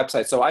Shopify, our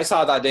website. So I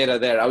saw that data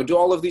there. I would do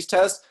all of these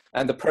tests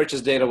and the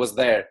purchase data was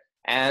there.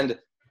 And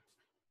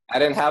I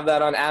didn't have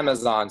that on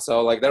Amazon.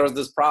 So like there was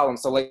this problem.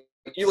 So like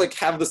you like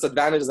have this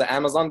advantage as an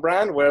Amazon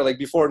brand where like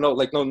before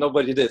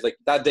nobody did. Like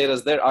that data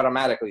is there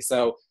automatically.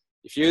 So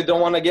if you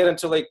don't want to get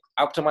into like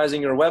optimizing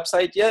your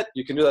website yet,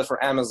 you can do that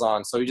for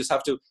Amazon. So you just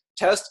have to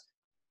test,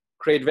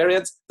 create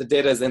variants, the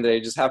data is in there.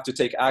 You just have to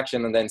take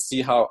action and then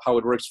see how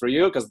it works for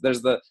you, because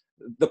there's the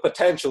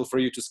potential for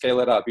you to scale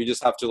it up. You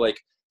just have to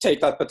like take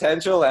that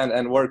potential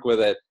and work with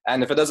it.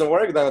 And if it doesn't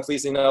work, then at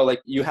least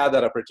like you had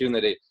that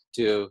opportunity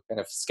to kind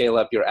of scale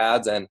up your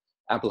ads and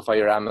amplify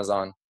your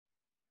Amazon.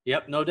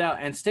 Yep, no doubt.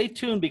 And stay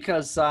tuned,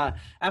 because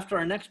after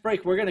our next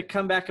break, we're going to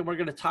come back and we're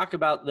going to talk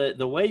about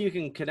the way you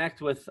can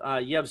connect with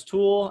Yev's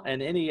tool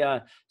and any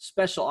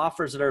special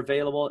offers that are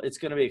available. It's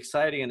going to be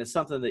exciting, and it's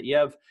something that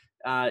Yev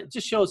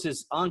just shows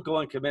his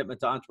ongoing commitment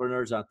to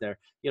entrepreneurs out there.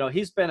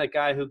 He's been a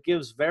guy who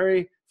gives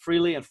very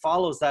freely and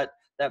follows that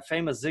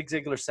famous Zig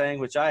Ziglar saying,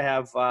 which I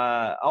have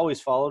always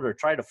followed or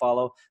try to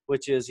follow,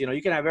 which is,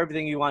 you can have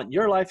everything you want in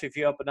your life if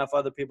you help enough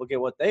other people get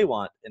what they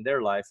want in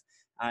their life.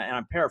 And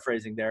I'm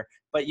paraphrasing there,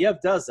 but Yev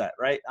does that,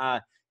 right?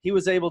 He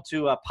was able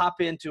to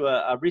pop into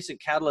a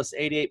recent Catalyst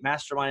 88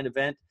 Mastermind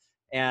event,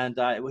 and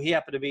he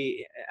happened to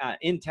be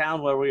in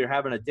town where we were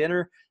having a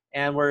dinner,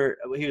 and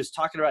he was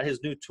talking about his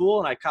new tool,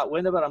 and I caught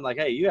wind of it. I'm like,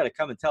 hey, you got to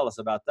come and tell us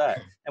about that.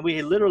 And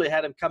we literally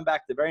had him come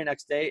back the very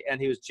next day,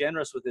 and he was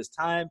generous with his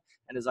time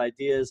and his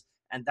ideas.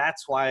 And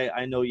that's why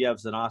I know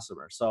Yev's an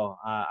awesomer. So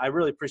I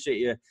really appreciate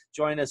you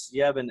joining us,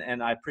 Yev,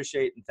 and I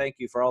appreciate and thank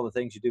you for all the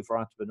things you do for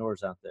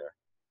entrepreneurs out there.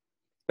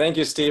 Thank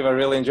you, Steve. I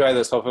really enjoyed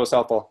this. Hope it was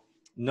helpful.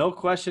 No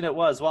question it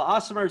was. Well,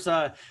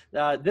 awesomers,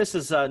 this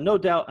is no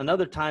doubt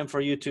another time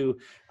for you to,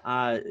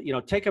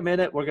 take a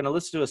minute. We're going to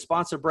listen to a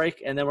sponsor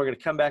break, and then we're going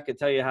to come back and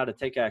tell you how to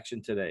take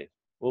action today.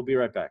 We'll be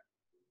right back.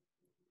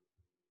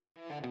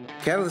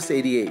 Catalyst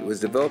 88 was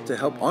developed to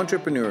help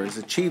entrepreneurs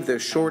achieve their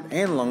short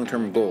and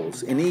long-term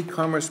goals in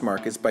e-commerce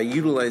markets by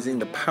utilizing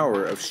the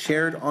power of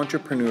shared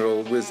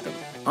entrepreneurial wisdom.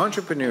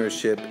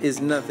 Entrepreneurship is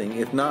nothing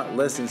if not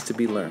lessons to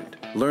be learned.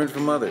 Learn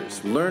from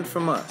others. Learn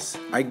from us.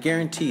 I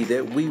guarantee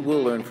that we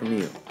will learn from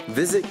you.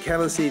 Visit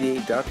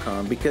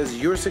catalyst88.com, because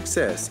your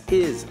success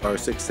is our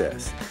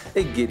success.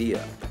 Giddy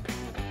up.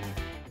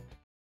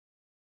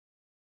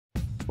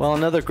 Well,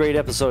 another great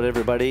episode,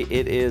 everybody.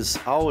 It is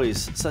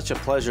always such a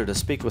pleasure to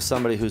speak with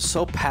somebody who's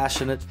so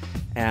passionate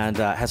and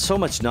has so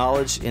much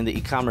knowledge in the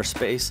e-commerce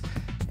space.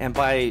 And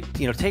by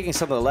taking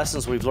some of the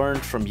lessons we've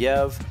learned from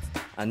Yev,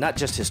 not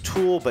just his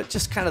tool, but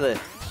just kind of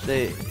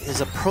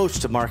his approach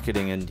to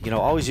marketing and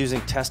always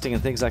using testing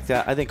and things like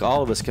that, I think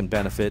all of us can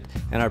benefit,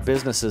 and our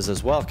businesses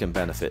as well can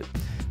benefit.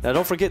 Now,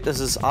 don't forget,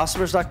 this is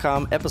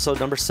awesomers.com, episode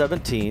number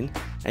 17,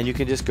 and you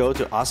can just go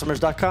to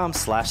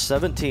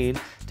awesomers.com/17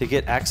 to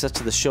get access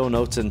to the show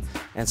notes and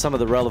some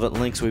of the relevant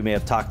links we may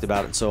have talked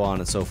about and so on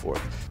and so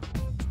forth.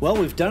 Well,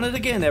 we've done it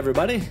again,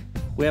 everybody.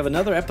 We have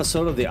another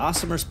episode of the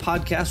Awesomers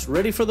podcast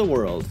ready for the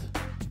world.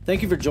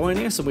 Thank you for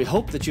joining us, and we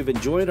hope that you've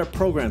enjoyed our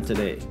program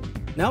today.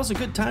 Now is a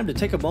good time to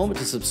take a moment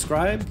to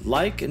subscribe,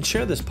 like, and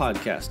share this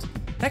podcast.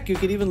 Heck, you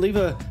could even leave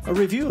a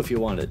review if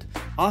you wanted.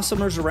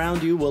 Awesomers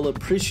around you will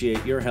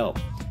appreciate your help.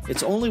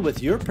 It's only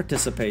with your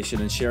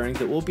participation and sharing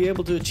that we'll be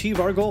able to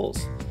achieve our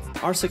goals.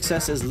 Our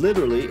success is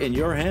literally in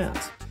your hands.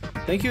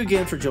 Thank you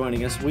again for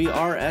joining us. We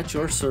are at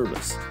your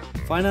service.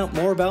 Find out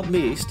more about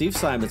me, Steve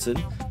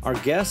Simonson, our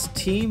guests,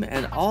 team,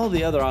 and all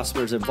the other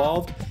Awesomers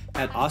involved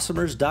at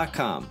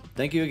awesomers.com.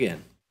 Thank you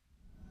again.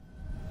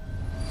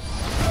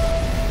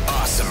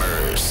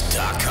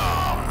 Awesomers.com